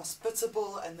so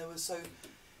hospitable and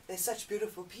they're such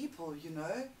beautiful people, you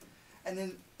know. And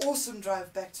then awesome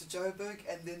drive back to Joburg,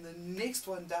 and then the next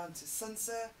one down to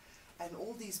Sinsa, and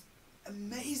all these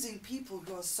amazing people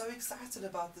who are so excited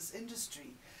about this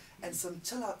industry. And some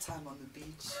chill out time on the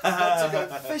beach. We got to go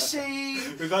fishing.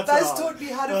 Buzz taught me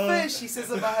how to fish, he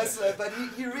says in my hustler. But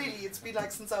he really, it's been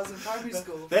like since I was in primary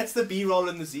school. That's the B-roll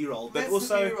and the Z-roll. But That's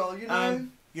also, the B-roll, you know.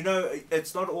 You know,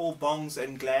 it's not all bongs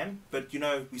and glam, but you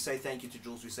know, we say thank you to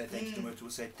Jules, we say thank you to Murta, we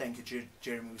say thank you to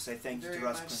Jeremy, we say thank you to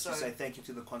Russ Prince, we say thank you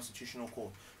to the Constitutional Court,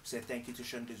 we say thank you to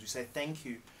Shinders, we say thank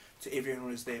you to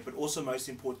everyone who's there, but also most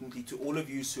importantly to all of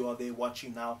you who are there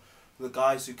watching now, the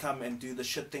guys who come and do the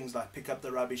shit things like pick up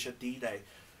the rubbish at D-Day,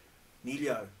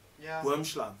 Nilio, Yeah.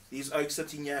 Wormschlang, these oaks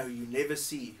sitting here who you never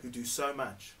see, who do so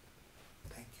much.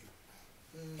 Thank you.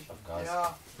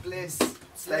 Yeah, bless.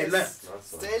 Stay lit.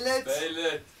 Stay lit. Stay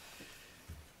lit.